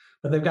next.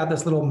 But they've got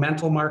this little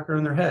mental marker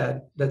in their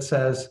head that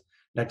says,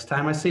 next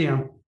time I see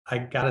them, I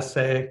got to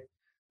say,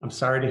 I'm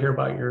sorry to hear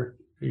about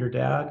your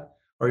dad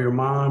or your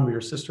mom or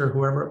your sister,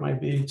 whoever it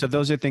might be. So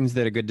those are things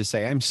that are good to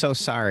say. I'm so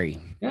sorry.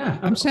 Yeah.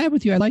 I'm sad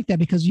with you. I like that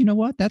because you know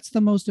what? That's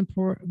the most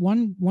important.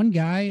 One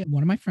guy,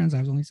 one of my friends, I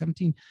was only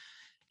 17.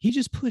 he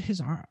just put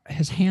his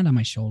hand on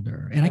my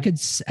shoulder, and I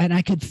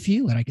could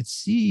feel it. I could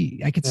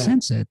see, I could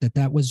sense it,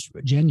 that was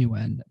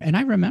genuine. And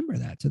I remember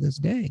that to this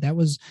day. That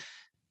was,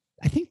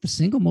 I think, the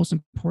single most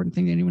important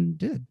thing that anyone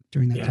did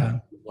during that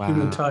time. Wow.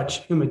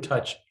 Human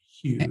touch,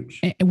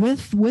 huge. And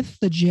with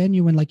the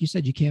genuine, like you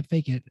said, you can't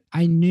fake it.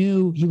 I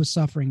knew he was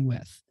suffering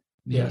with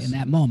me in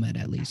that moment.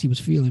 At least he was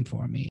feeling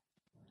for me.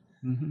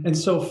 Mm-hmm. And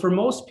so for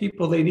most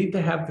people, they need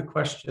to have the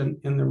question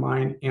in their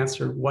mind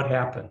answered: what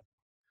happened?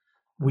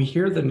 We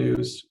hear the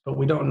news, but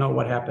we don't know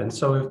what happened.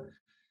 So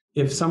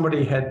if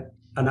somebody had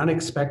an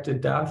unexpected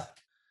death,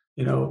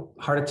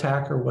 heart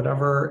attack or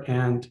whatever,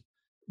 and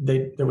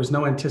there was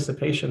no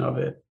anticipation of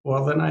it,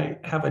 well, then I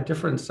have a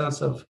different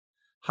sense of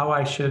how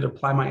I should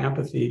apply my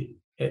empathy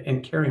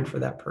in caring for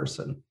that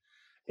person.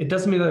 It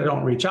doesn't mean that I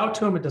don't reach out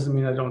to them. It doesn't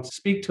mean I don't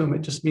speak to them.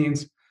 It just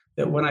means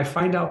that when I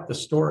find out the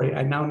story,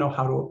 I now know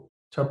how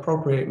to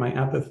appropriate my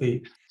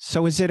empathy.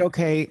 So is it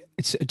okay?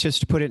 It's just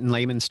to put it in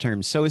layman's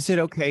terms. So is it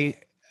okay?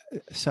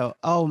 So,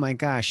 oh my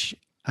gosh,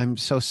 I'm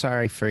so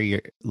sorry for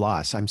your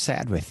loss. I'm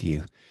sad with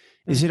you.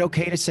 Is it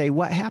okay to say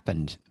what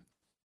happened?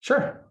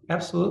 Sure,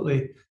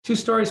 absolutely. 2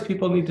 stories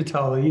people need to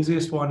tell. The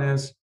easiest one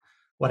is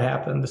what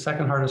happened. The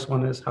second hardest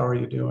one is how are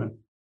you doing?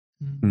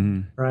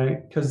 Mm-hmm.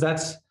 Right? Because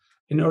that's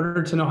in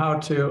order to know how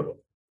to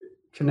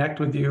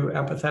connect with you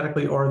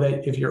empathetically, or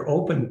that if you're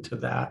open to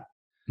that,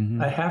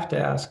 I have to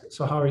ask,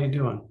 so how are you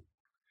doing?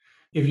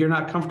 If you're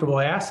not comfortable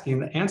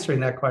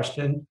answering that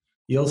question,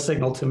 you'll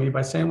signal to me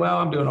by saying, well,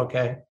 I'm doing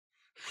okay.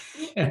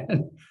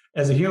 And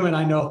as a human,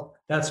 I know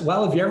that's,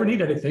 well, if you ever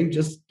need anything,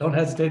 just don't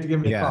hesitate to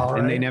give me a call.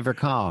 And they never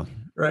call.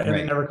 Right. And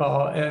they never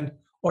call.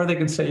 Or they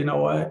can say, you know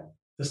what,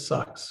 this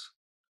sucks.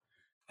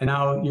 And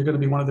now you're going to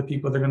be one of the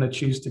people they're going to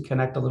choose to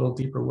connect a little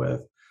deeper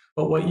with.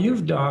 But what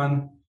you've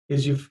done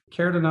is you've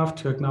cared enough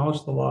to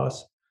acknowledge the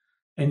loss,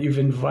 and you've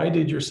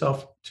invited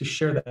yourself to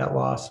share that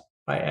loss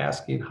by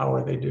asking, how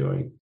are they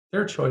doing?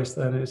 Their choice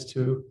then is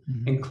to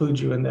include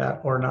you in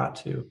that or not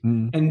to.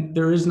 And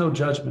there is no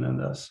judgment in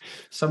this.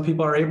 Some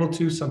people are able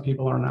to, some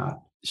people are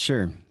not.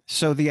 Sure.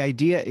 So the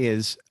idea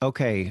is,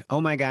 okay, oh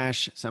my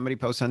gosh, somebody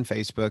posts on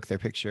Facebook their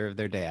picture of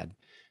their dad.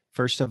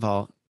 First of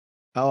all,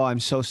 oh, I'm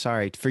so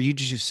sorry, for you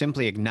to just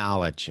simply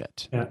acknowledge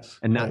it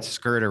and not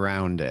skirt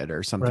around it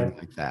or something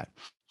like that.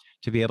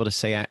 To be able to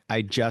say,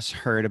 I just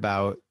heard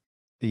about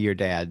your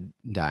dad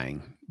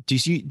dying. Do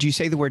you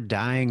say the word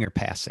dying or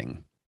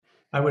passing?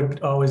 I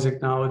would always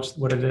acknowledge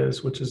what it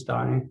is, which is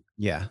dying.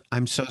 Yeah.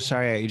 I'm so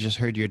sorry. I just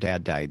heard your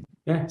dad died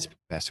this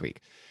past week.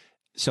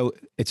 So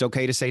it's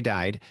okay to say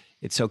died.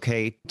 It's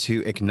okay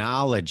to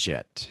acknowledge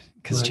it,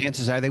 because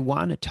chances are they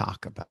want to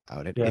talk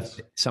about it if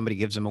somebody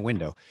gives them a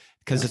window.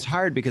 Because it's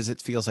hard, because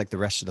it feels like the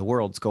rest of the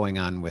world's going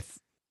on with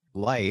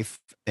life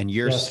and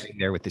you're sitting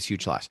there with this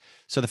huge loss.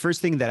 So the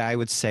first thing that I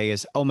would say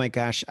is, oh my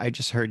gosh, I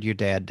just heard your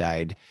dad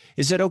died.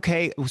 Is it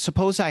okay?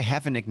 Suppose I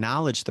haven't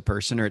acknowledged the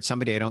person, or it's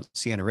somebody I don't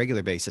see on a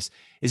regular basis.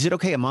 Is it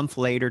okay a month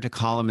later to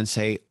call them and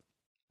say,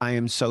 I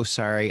am so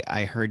sorry,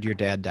 I heard your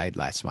dad died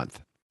last month?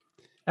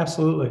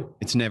 Absolutely.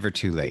 It's never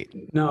too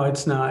late. No,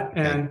 it's not.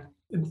 And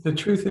the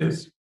truth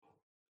is,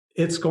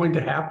 it's going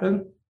to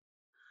happen.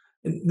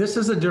 This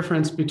is a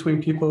difference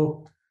between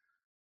people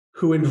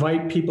who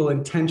invite people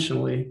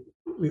intentionally,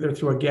 either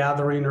through a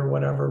gathering or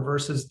whatever,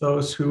 versus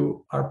those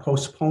who are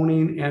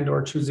postponing and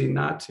or choosing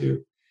not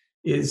to.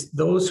 Is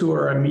those who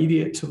are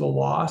immediate to the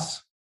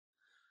loss,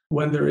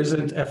 when there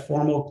isn't a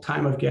formal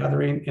time of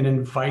gathering and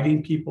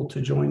inviting people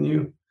to join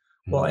you,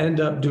 will end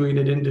up doing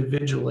it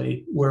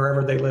individually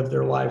wherever they live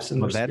their lives in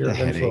their sphere of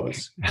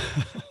influence.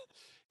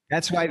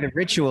 That's why the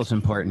ritual is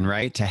important,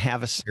 right? To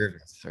have a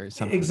service or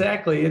something.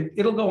 Exactly.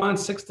 It'll go on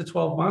 6 to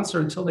 12 months or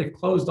until they've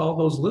closed all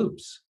those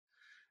loops.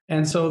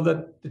 And so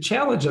the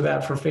challenge of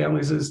that for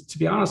families is, to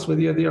be honest with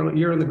you,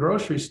 you're in the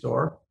grocery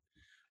store,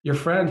 your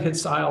friend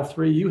hits aisle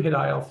 3, you hit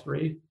aisle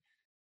 3.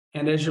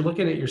 And as you're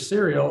looking at your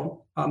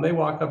cereal, they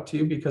walk up to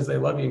you because they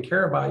love you and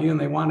care about you, and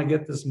they want to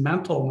get this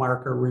mental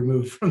marker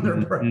removed from their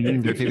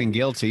brain. They're feeling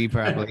guilty,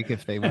 probably,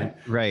 if they weren't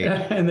right.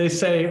 And they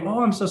say,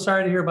 oh, I'm so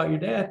sorry to hear about your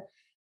dad.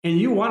 And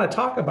you want to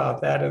talk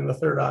about that in the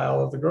third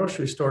aisle of the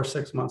grocery store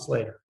 6 months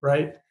later,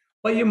 right?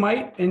 Well, you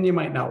might, and you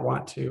might not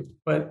want to.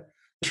 But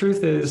the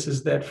truth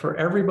is that for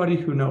everybody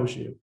who knows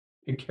you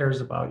and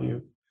cares about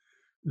you,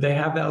 they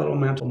have that little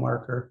mental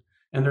marker,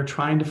 and they're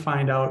trying to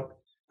find out,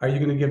 are you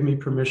going to give me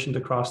permission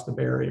to cross the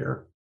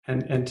barrier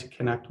and to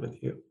connect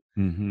with you?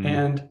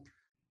 And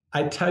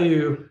I tell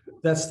you,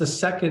 that's the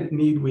second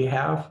need we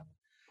have.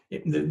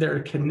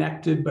 They're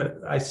connected,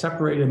 but I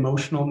separate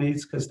emotional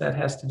needs because that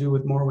has to do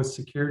with more with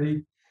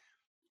security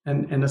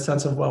and a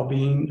sense of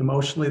well-being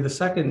emotionally. The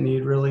second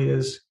need really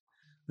is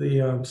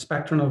the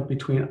spectrum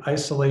between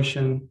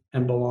isolation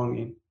and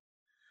belonging.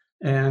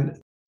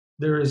 And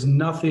there is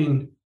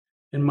nothing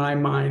in my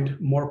mind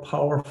more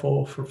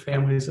powerful for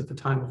families at the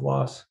time of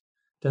loss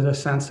than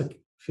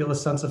feel a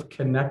sense of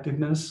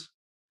connectedness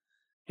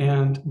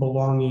and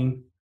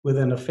belonging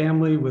within a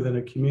family, within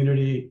a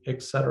community,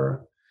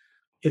 etc.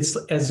 It's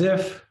as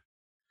if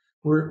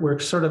we're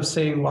sort of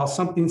saying, while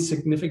something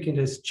significant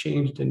has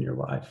changed in your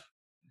life,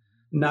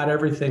 not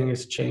everything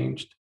is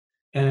changed.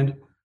 And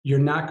you're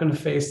not going to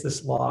face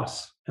this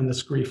loss and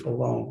this grief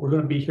alone. We're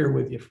going to be here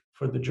with you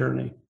for the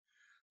journey.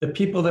 The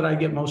people that I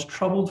get most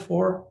troubled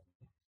for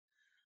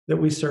that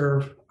we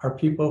serve are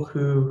people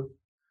who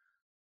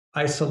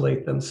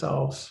isolate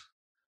themselves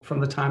from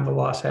the time the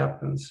loss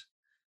happens.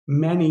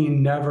 Many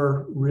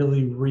never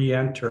really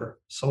re-enter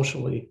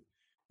socially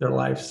their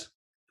lives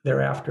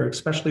thereafter,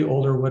 especially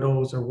older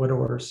widows or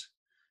widowers.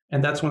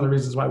 And that's one of the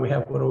reasons why we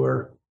have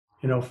widower,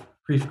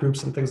 grief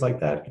groups and things like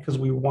that, because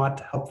we want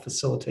to help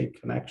facilitate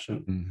connection.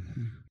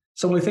 Mm-hmm.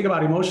 So when we think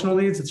about emotional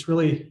needs, it's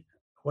really,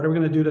 what are we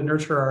going to do to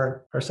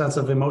nurture our sense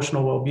of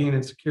emotional well-being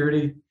and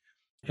security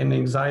and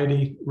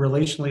anxiety?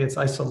 Relationally, it's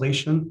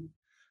isolation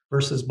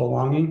versus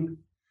belonging.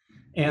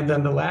 And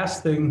then the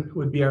last thing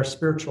would be our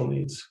spiritual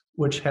needs,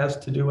 which has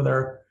to do with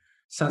our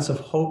sense of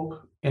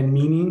hope and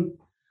meaning,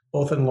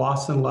 both in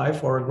loss and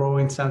life, or a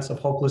growing sense of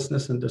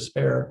hopelessness and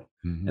despair,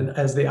 and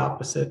as the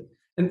opposite.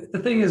 And the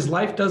thing is,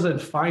 life doesn't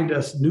find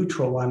us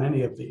neutral on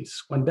any of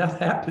these. When death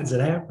happens,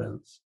 it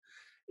happens.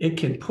 It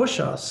can push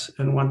us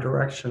in one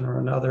direction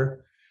or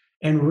another.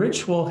 And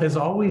ritual has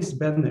always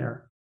been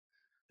there.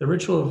 The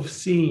ritual of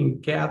seeing,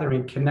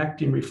 gathering,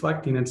 connecting,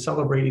 reflecting, and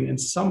celebrating in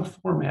some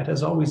format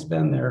has always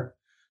been there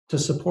to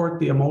support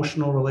the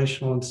emotional,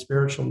 relational, and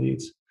spiritual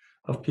needs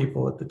of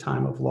people at the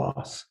time of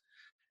loss,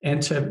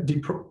 and to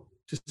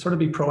sort of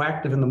be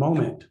proactive in the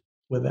moment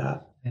with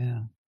that.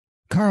 Yeah.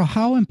 Karl,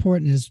 how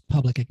important is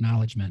public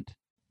acknowledgement?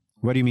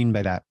 What do you mean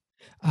by that?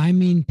 I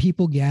mean,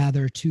 people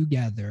gather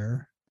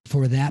together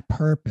for that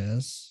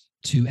purpose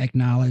to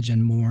acknowledge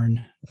and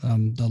mourn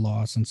the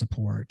loss and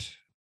support.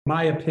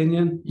 My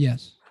opinion?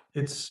 Yes.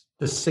 It's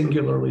the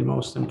singularly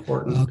most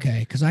important. Okay,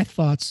 because I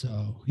thought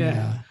so.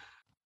 Yeah.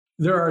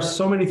 There are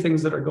so many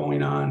things that are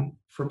going on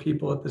for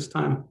people at this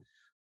time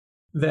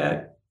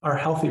that are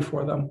healthy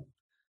for them,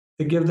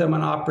 to give them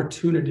an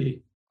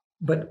opportunity.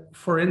 But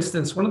for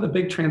instance, one of the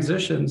big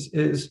transitions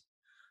is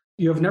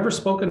you have never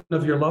spoken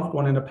of your loved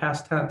one in a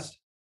past tense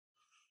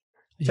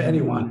to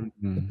anyone.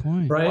 Good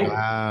point. Right?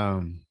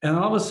 Wow. And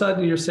all of a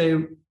sudden you're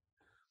saying,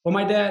 well,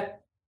 my dad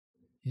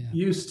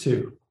used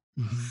to.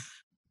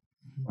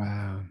 Mm-hmm.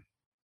 Wow.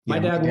 My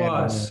dad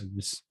was.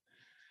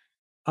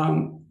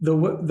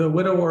 The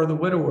widower or the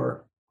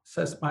widower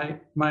says, my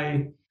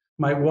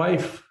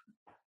wife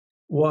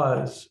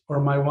was, or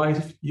my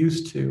wife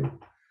used to.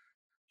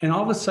 And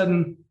all of a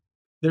sudden,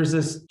 there's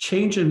this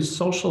change in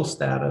social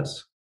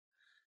status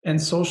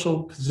and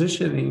social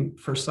positioning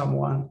for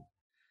someone.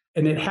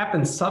 And it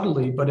happens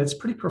subtly, but it's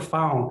pretty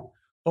profound,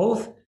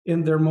 both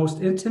in their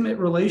most intimate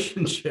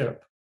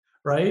relationship,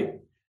 right?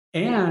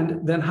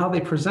 And then how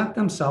they present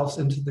themselves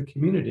into the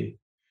community.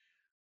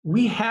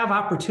 We have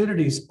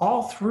opportunities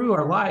all through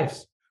our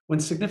lives. When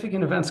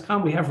significant events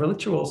come, we have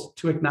rituals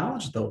to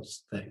acknowledge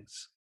those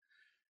things.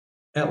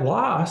 At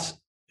loss,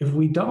 if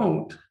we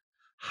don't,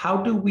 how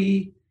do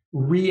we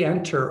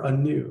re-enter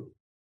anew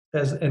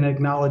as in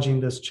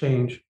acknowledging this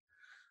change?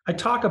 I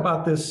talk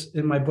about this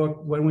in my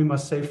book, When We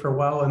Must Say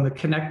Farewell, in the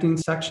connecting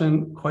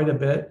section quite a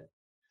bit.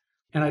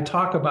 And I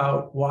talk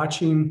about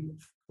watching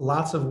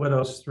lots of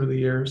widows through the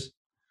years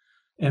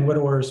and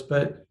widowers,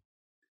 but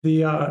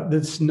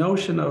this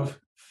notion of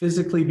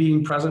physically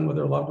being present with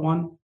their loved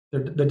one,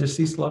 the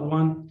deceased loved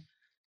one,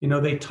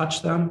 they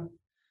touch them,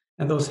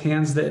 and those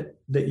hands that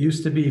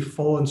used to be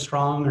full and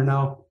strong are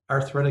now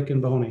arthritic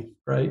and bony,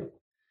 right?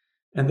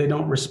 And they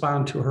don't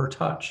respond to her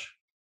touch.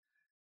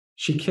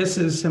 She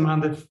kisses him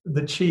on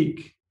the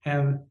cheek,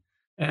 and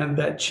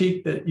that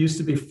cheek that used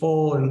to be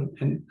full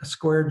and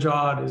square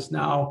jawed is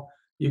now,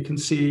 you can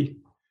see,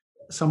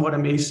 somewhat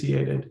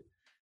emaciated.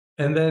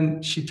 And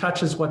then she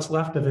touches what's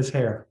left of his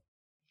hair,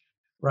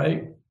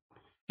 right?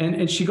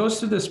 And she goes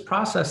through this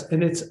process,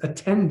 and it's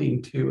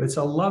attending to, it's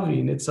a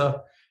loving, it's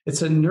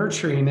a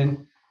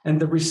nurturing, and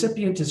the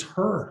recipient is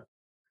her,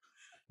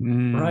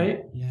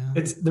 right? Yeah.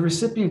 It's the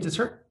recipient is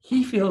her.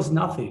 He feels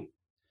nothing,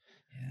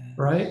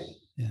 right?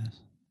 Yes.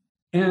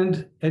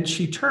 And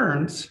she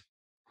turns,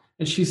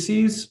 and she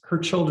sees her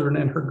children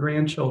and her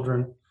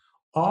grandchildren,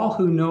 all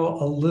who know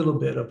a little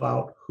bit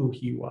about who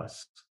he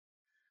was,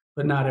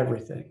 but not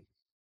everything.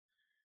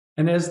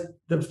 And as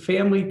the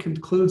family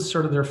concludes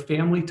sort of their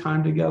family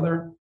time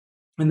together,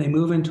 and they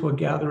move into a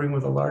gathering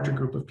with a larger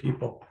group of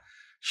people,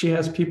 she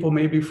has people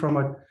maybe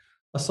from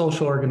a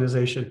social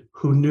organization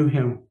who knew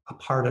him, a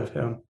part of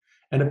him,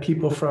 and a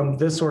people from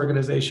this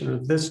organization or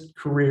this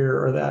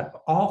career or that,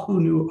 all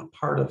who knew a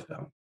part of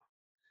him.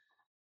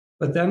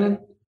 But then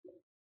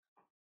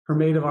her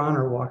maid of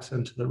honor walks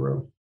into the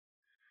room,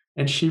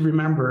 and she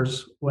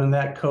remembers when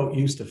that coat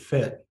used to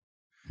fit,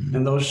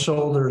 and those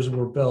shoulders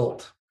were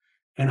built,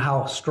 and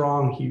how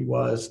strong he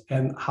was,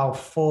 and how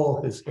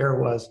full his hair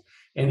was.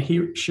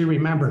 And she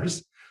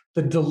remembers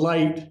the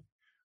delight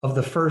of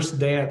the first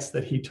dance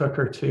that he took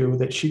her to,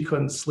 that she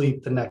couldn't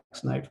sleep the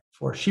next night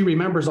before. She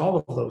remembers all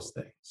of those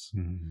things.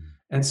 Mm-hmm.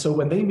 And so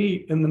when they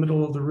meet in the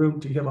middle of the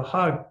room to give a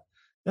hug,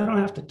 they don't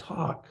have to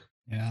talk.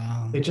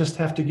 Yeah. They just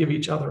have to give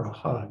each other a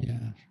hug.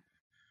 Yeah.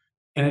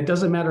 And it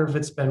doesn't matter if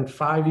it's been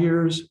 5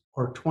 years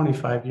or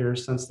 25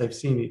 years since they've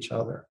seen each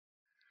other.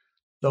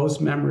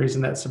 Those memories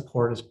and that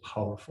support is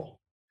powerful.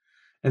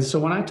 And so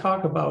when I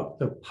talk about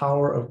the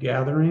power of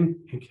gathering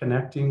and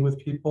connecting with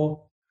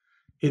people,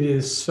 it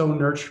is so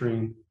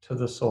nurturing to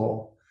the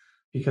soul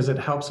because it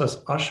helps us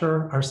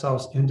usher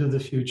ourselves into the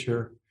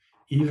future,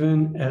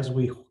 even as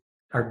we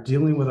are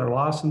dealing with our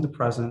loss in the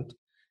present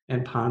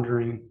and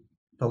pondering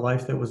the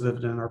life that was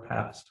lived in our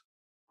past.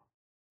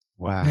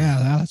 Wow.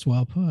 Yeah, that's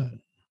well put.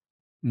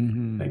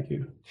 Mm-hmm. Thank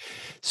you.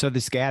 So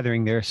this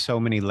gathering, there are so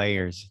many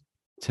layers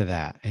to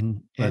that,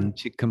 and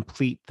to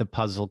complete the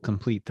puzzle,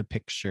 complete the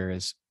picture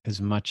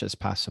as much as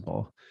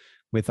possible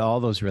with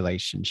all those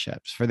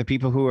relationships. For the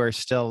people who are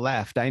still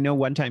left, I know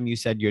one time you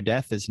said your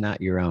death is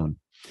not your own.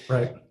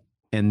 Right.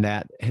 And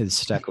that has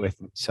stuck with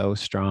me so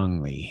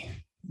strongly.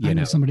 I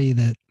know somebody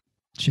that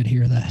should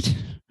hear that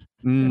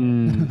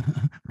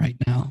right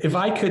now. If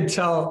I could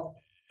tell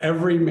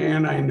every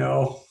man I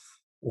know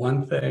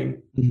one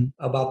thing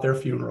about their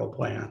funeral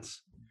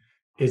plans,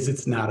 is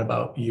it's not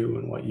about you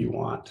and what you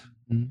want.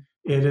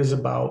 It is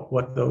about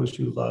what those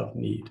you love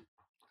need.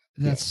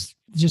 That's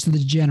just the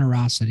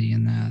generosity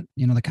in that,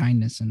 the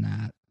kindness in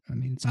that. I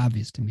mean, it's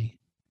obvious to me.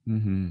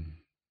 Mm-hmm.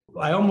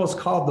 I almost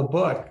called the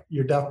book,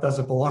 Your Death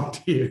Doesn't Belong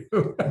to You.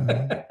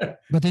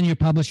 But then your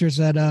publisher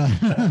said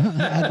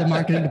at the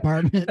marketing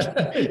department.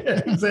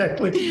 Yeah,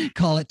 exactly.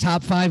 Call it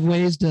Top 5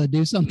 Ways to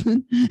Do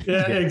Something.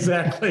 Yeah,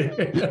 exactly.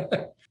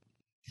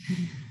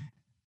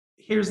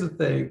 Here's the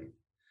thing,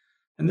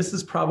 and this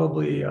is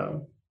probably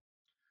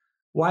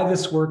why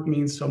this work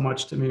means so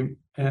much to me.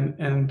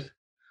 And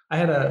I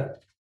had a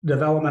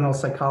developmental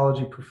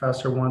psychology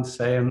professor once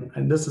say,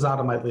 and this is out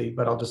of my league,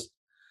 but I'll just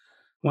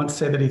once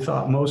say that he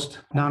thought most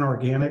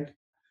non-organic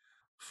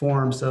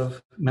forms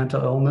of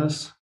mental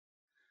illness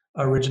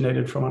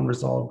originated from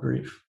unresolved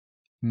grief.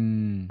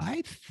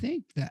 I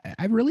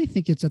really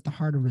think it's at the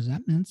heart of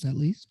resentments, at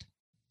least.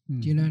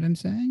 Do you know what I'm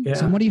saying? Yeah.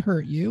 Somebody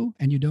hurt you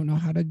and you don't know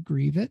how to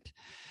grieve it.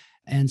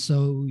 And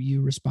so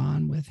you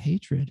respond with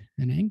hatred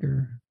and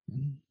anger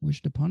and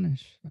wish to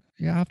punish.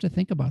 Yeah, I have to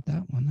think about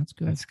that one. That's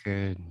good. That's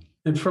good.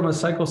 And from a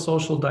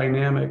psychosocial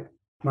dynamic,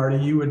 Marty,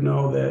 you would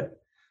know that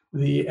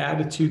the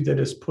attitude that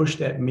is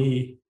pushed at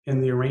me in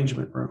the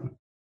arrangement room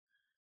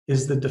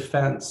is the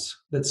defense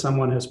that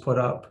someone has put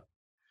up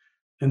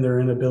in their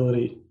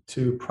inability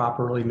to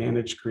properly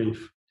manage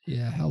grief.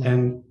 Yeah,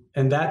 hello.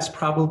 And that's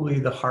probably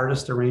the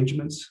hardest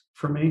arrangements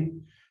for me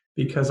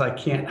because I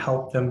can't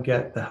help them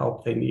get the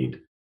help they need.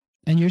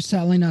 And you're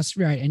telling us,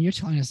 right, and you're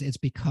telling us it's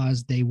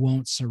because they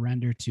won't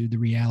surrender to the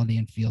reality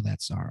and feel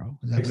that sorrow.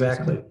 Is that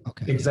Exactly.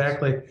 Okay.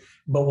 Exactly. Yes.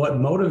 But what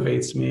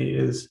motivates me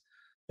is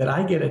that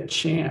I get a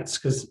chance,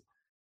 because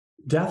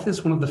death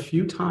is one of the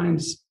few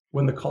times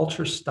when the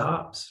culture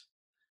stops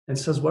and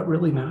says what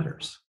really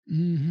matters.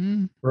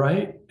 Mm-hmm.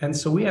 Right? And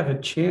so we have a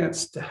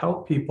chance to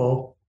help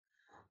people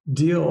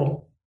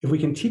deal. If we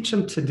can teach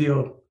them to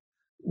deal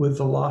with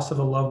the loss of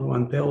a loved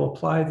one, they'll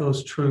apply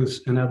those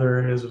truths in other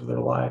areas of their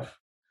life.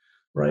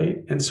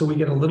 Right? And so we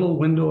get a little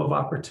window of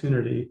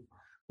opportunity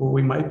where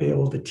we might be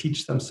able to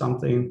teach them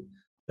something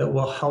that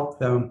will help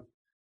them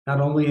not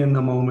only in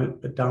the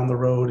moment, but down the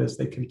road as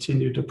they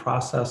continue to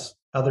process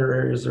other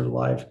areas of their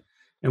life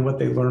and what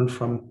they learn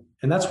from.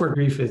 And that's where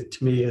grief is,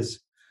 to me,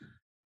 is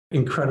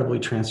incredibly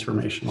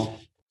transformational.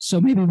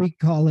 So maybe we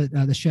call it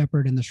the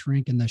shepherd and the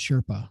shrink and the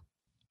Sherpa,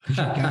 because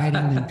you're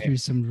guiding them through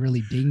some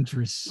really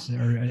dangerous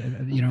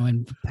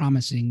and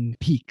promising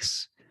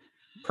peaks.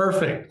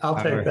 Perfect.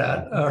 I'll take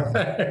that. All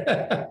right.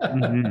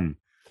 Mm-hmm.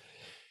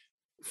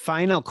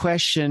 Final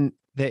question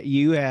that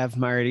you have,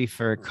 Marty,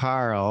 for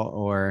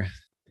Karl,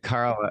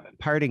 a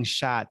parting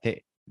shot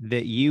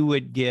that you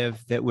would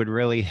give that would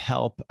really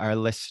help our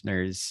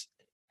listeners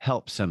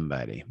help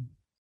somebody.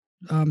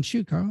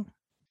 Shoot, Karl.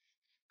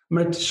 I'm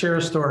going to share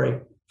a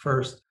story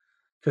first,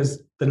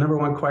 because the number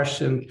one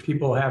question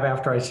people have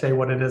after I say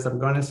what it is I'm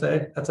going to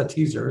say, that's a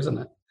teaser, isn't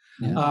it?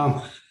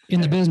 Yeah. In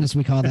the business,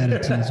 we call that a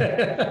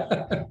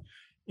teaser.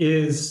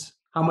 Is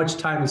how much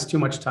time is too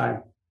much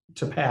time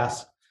to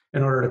pass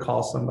in order to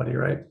call somebody,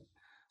 right?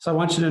 So I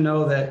want you to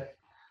know that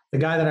the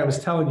guy that I was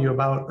telling you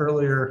about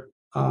earlier,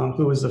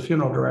 who was the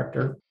funeral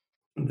director,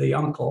 the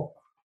uncle,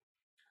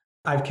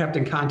 I've kept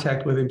in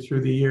contact with him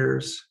through the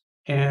years.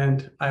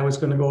 And I was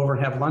going to go over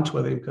and have lunch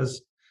with him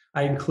because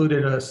I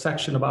included a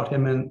section about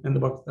him in the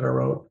book that I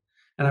wrote.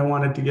 And I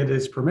wanted to get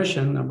his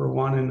permission, number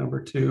one, and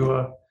number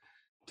two,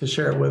 to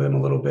share it with him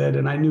a little bit.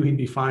 And I knew he'd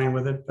be fine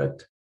with it.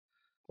 But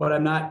what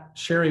I'm not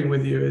sharing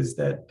with you is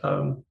that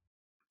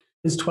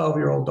his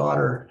 12-year-old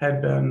daughter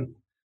had been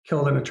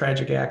killed in a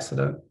tragic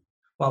accident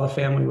while the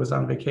family was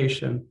on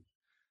vacation.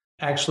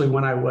 Actually,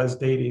 when I was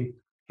dating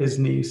his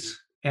niece,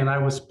 and I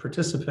was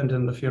participant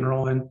in the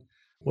funeral and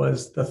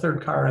was the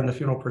third car in the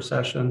funeral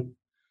procession.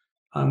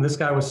 This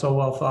guy was so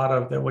well thought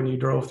of that when you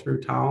drove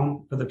through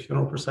town for the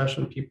funeral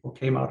procession, people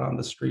came out on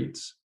the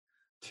streets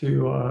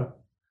to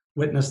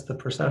witness the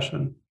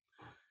procession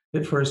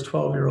for his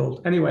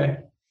 12-year-old. Anyway,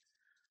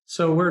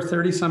 so we're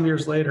 30 some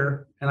years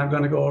later, and I'm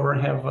going to go over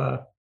and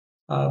have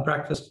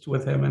breakfast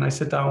with him, and I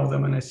sit down with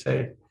him and I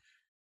say,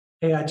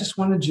 hey, I just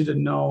wanted you to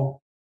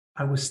know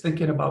I was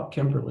thinking about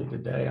Kimberly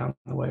today on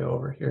the way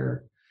over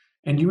here.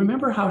 And you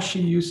remember how she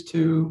used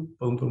to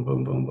boom, boom,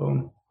 boom, boom,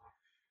 boom.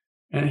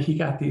 And he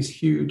got these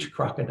huge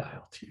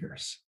crocodile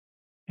tears.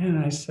 And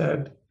I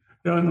said,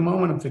 in the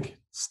moment I'm thinking,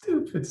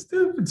 stupid,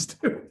 stupid,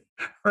 stupid,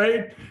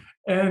 right?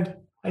 And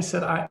I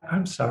said,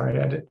 I'm sorry,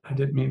 I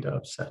didn't mean to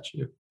upset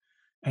you.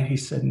 And he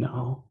said,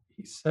 no.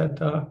 He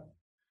said,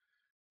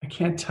 I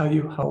can't tell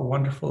you how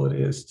wonderful it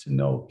is to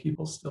know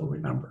people still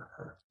remember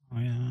her. Oh,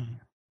 yeah.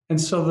 And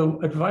so the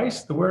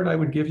advice, the word I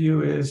would give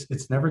you is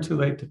it's never too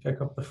late to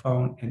pick up the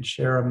phone and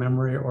share a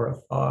memory or a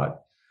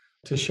thought,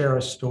 to share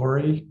a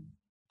story.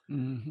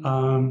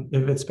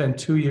 If it's been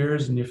 2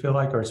 years and you feel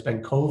like, or it's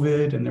been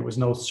COVID and there was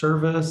no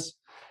service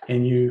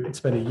and it's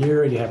been a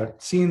year and you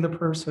haven't seen the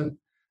person,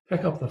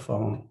 pick up the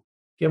phone,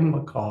 give them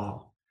a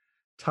call,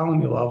 tell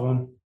them you love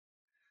them,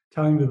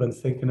 tell them you've been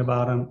thinking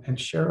about them, and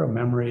share a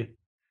memory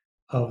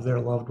of their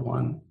loved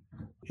one.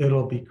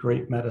 It'll be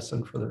great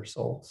medicine for their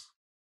souls.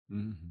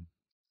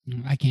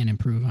 I can't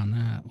improve on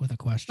that with a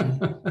question.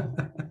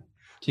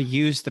 To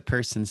use the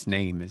person's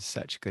name is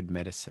such good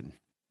medicine.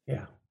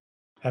 Yeah,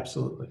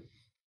 absolutely.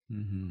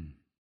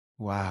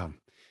 Wow.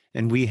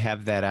 And we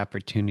have that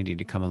opportunity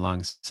to come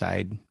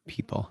alongside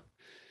people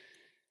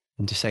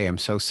and to say, I'm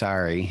so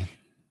sorry.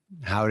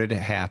 How did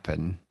it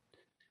happen?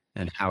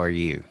 And how are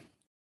you?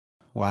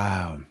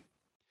 Wow.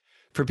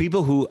 For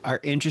people who are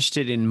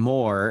interested in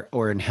more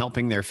or in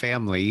helping their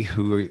family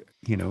who,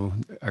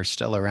 are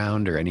still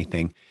around or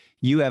anything,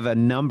 you have a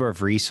number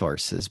of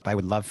resources. I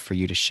would love for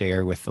you to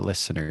share with the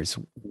listeners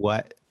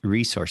what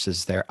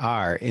resources there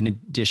are in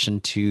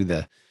addition to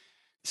the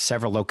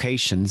several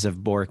locations of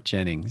Borek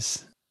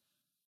Jennings.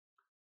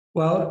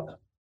 Well,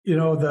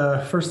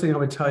 the first thing I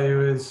would tell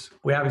you is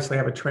we obviously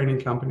have a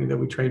training company that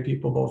we train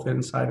people both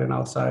inside and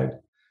outside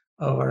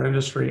of our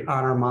industry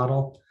on our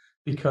model,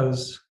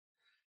 because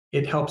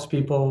it helps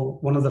people.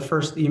 One of the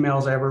first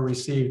emails I ever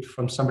received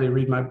from somebody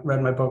read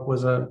my book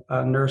was a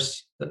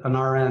nurse, an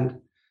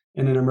RN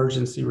in an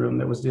emergency room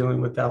that was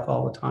dealing with death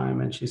all the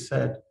time. And she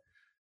said,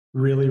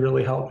 really,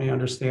 really helped me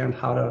understand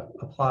how to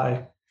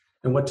apply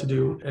and what to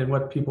do and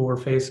what people were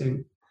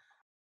facing.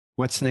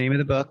 What's the name of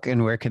the book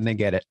and where can they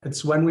get it?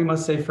 It's When We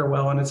Must Say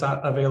Farewell, and it's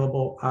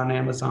available on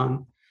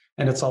Amazon.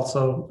 And it's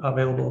also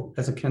available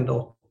as a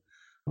Kindle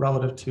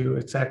relative to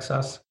its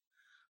access.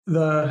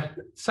 The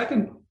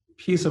second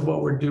piece of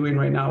what we're doing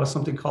right now is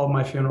something called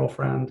My Funeral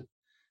Friend.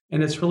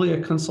 And it's really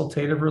a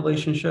consultative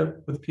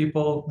relationship with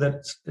people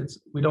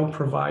we don't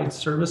provide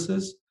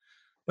services,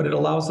 but it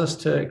allows us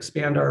to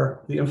expand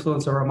the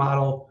influence of our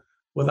model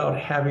without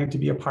having to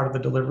be a part of the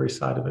delivery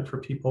side of it for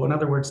people. In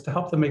other words, to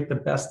help them make the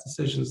best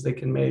decisions they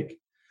can make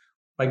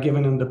by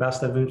giving them the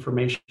best of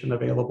information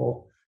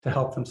available to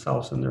help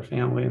themselves and their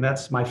family. And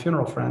that's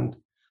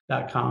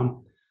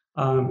myfuneralfriend.com.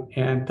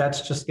 And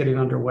that's just getting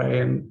underway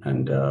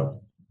and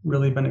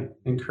really been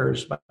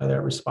encouraged by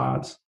that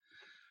response.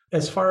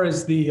 As far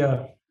as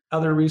the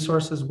other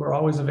resources, we're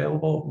always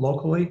available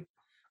locally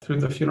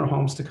through the funeral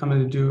homes to come in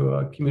and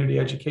do community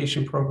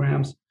education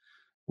programs.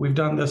 We've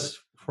done this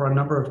for a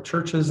number of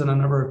churches and a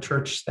number of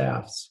church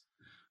staffs.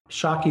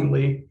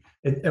 Shockingly,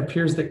 it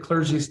appears that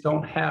clergy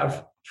don't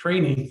have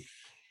training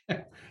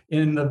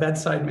in the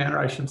bedside manner,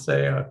 I should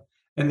say,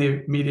 in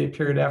the immediate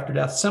period after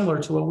death, similar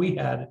to what we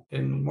had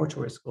in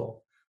mortuary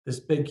school, this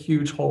big,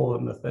 huge hole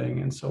in the thing.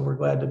 And so we're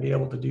glad to be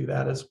able to do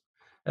that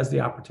as the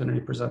opportunity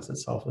presents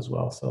itself as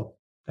well. So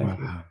thank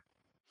you.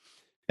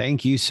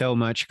 Thank you so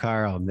much,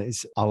 Karl.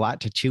 There's a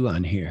lot to chew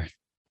on here.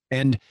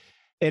 And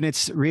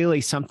it's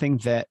really something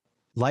that,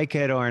 like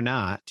it or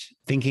not,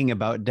 thinking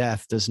about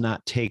death does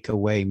not take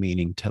away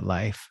meaning to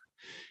life.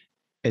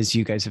 As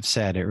you guys have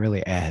said, it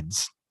really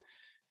adds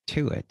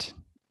to it.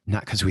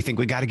 Not because we think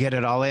we got to get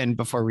it all in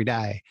before we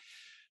die,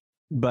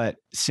 but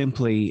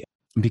simply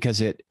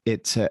because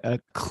it's a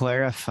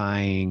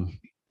clarifying,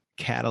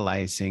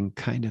 catalyzing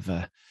kind of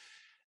a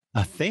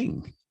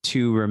thing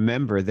to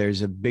remember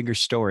there's a bigger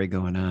story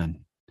going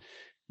on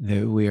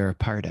that we are a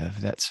part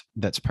of.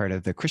 That's part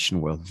of the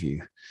Christian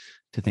worldview,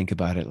 to think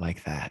about it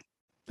like that.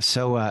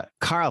 So,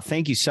 Karl,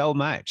 thank you so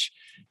much.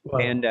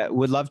 Well, And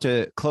would love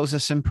to close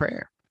us in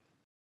prayer.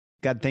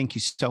 God, thank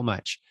you so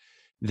much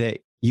that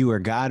you are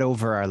God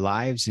over our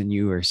lives and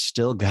you are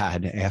still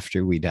God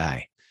after we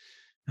die.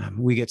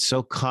 We get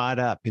so caught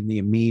up in the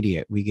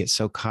immediate. We get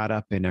so caught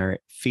up in our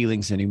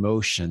feelings and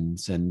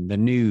emotions and the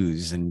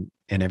news and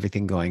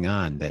everything going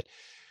on that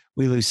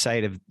we lose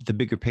sight of the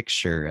bigger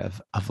picture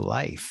of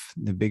life,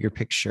 the bigger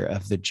picture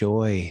of the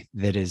joy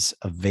that is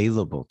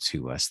available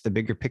to us, the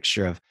bigger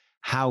picture of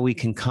how we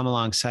can come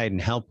alongside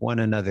and help one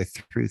another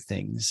through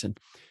things. And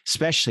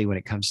especially when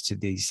it comes to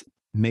these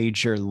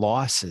major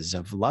losses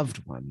of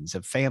loved ones,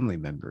 of family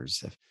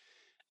members,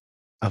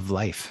 of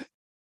life.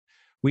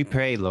 We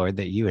pray, Lord,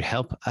 that you would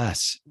help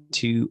us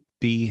to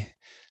be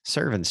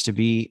servants, to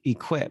be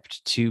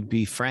equipped, to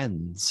be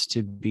friends,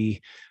 to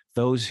be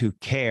those who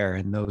care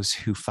and those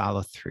who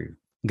follow through.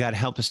 God,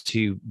 help us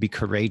to be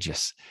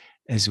courageous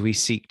as we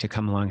seek to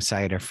come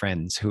alongside our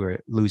friends who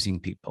are losing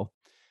people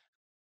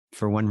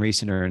for one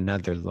reason or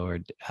another,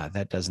 Lord.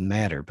 That doesn't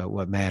matter. But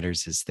what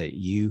matters is that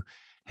you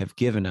have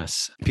given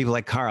us people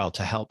like Karl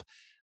to help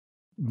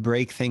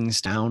break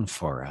things down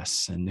for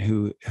us, and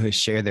who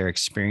share their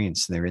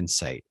experience and their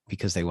insight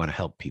because they want to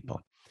help people.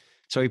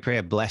 So we pray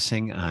a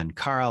blessing on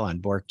Karl, on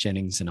Borek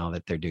Jennings, and all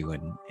that they're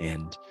doing,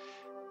 and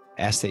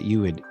ask that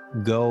you would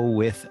go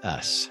with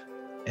us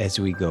as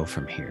we go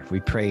from here. We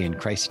pray in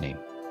Christ's name.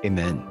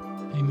 Amen.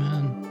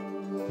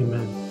 Amen.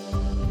 Amen.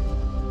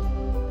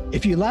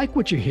 If you like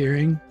what you're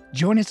hearing,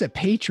 join us at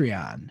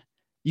Patreon.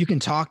 You can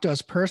talk to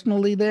us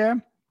personally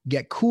there,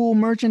 get cool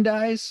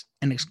merchandise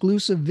and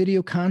exclusive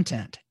video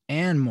content,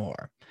 and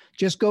more.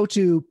 Just go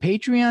to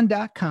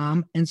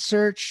patreon.com and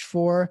search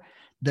for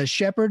the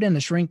Shepherd and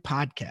the Shrink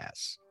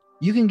podcast.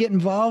 You can get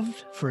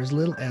involved for as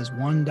little as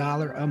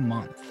 $1 a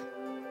month.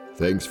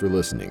 Thanks for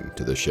listening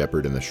to the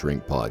Shepherd and the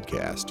Shrink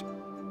podcast.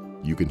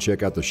 You can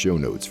check out the show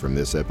notes from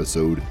this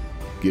episode,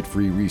 get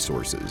free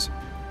resources,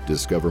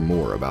 discover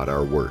more about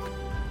our work,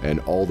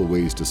 and all the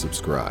ways to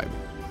subscribe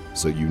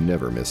so you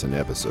never miss an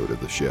episode of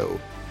the show.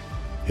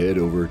 Head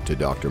over to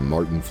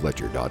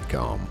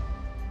drmartinfletcher.com.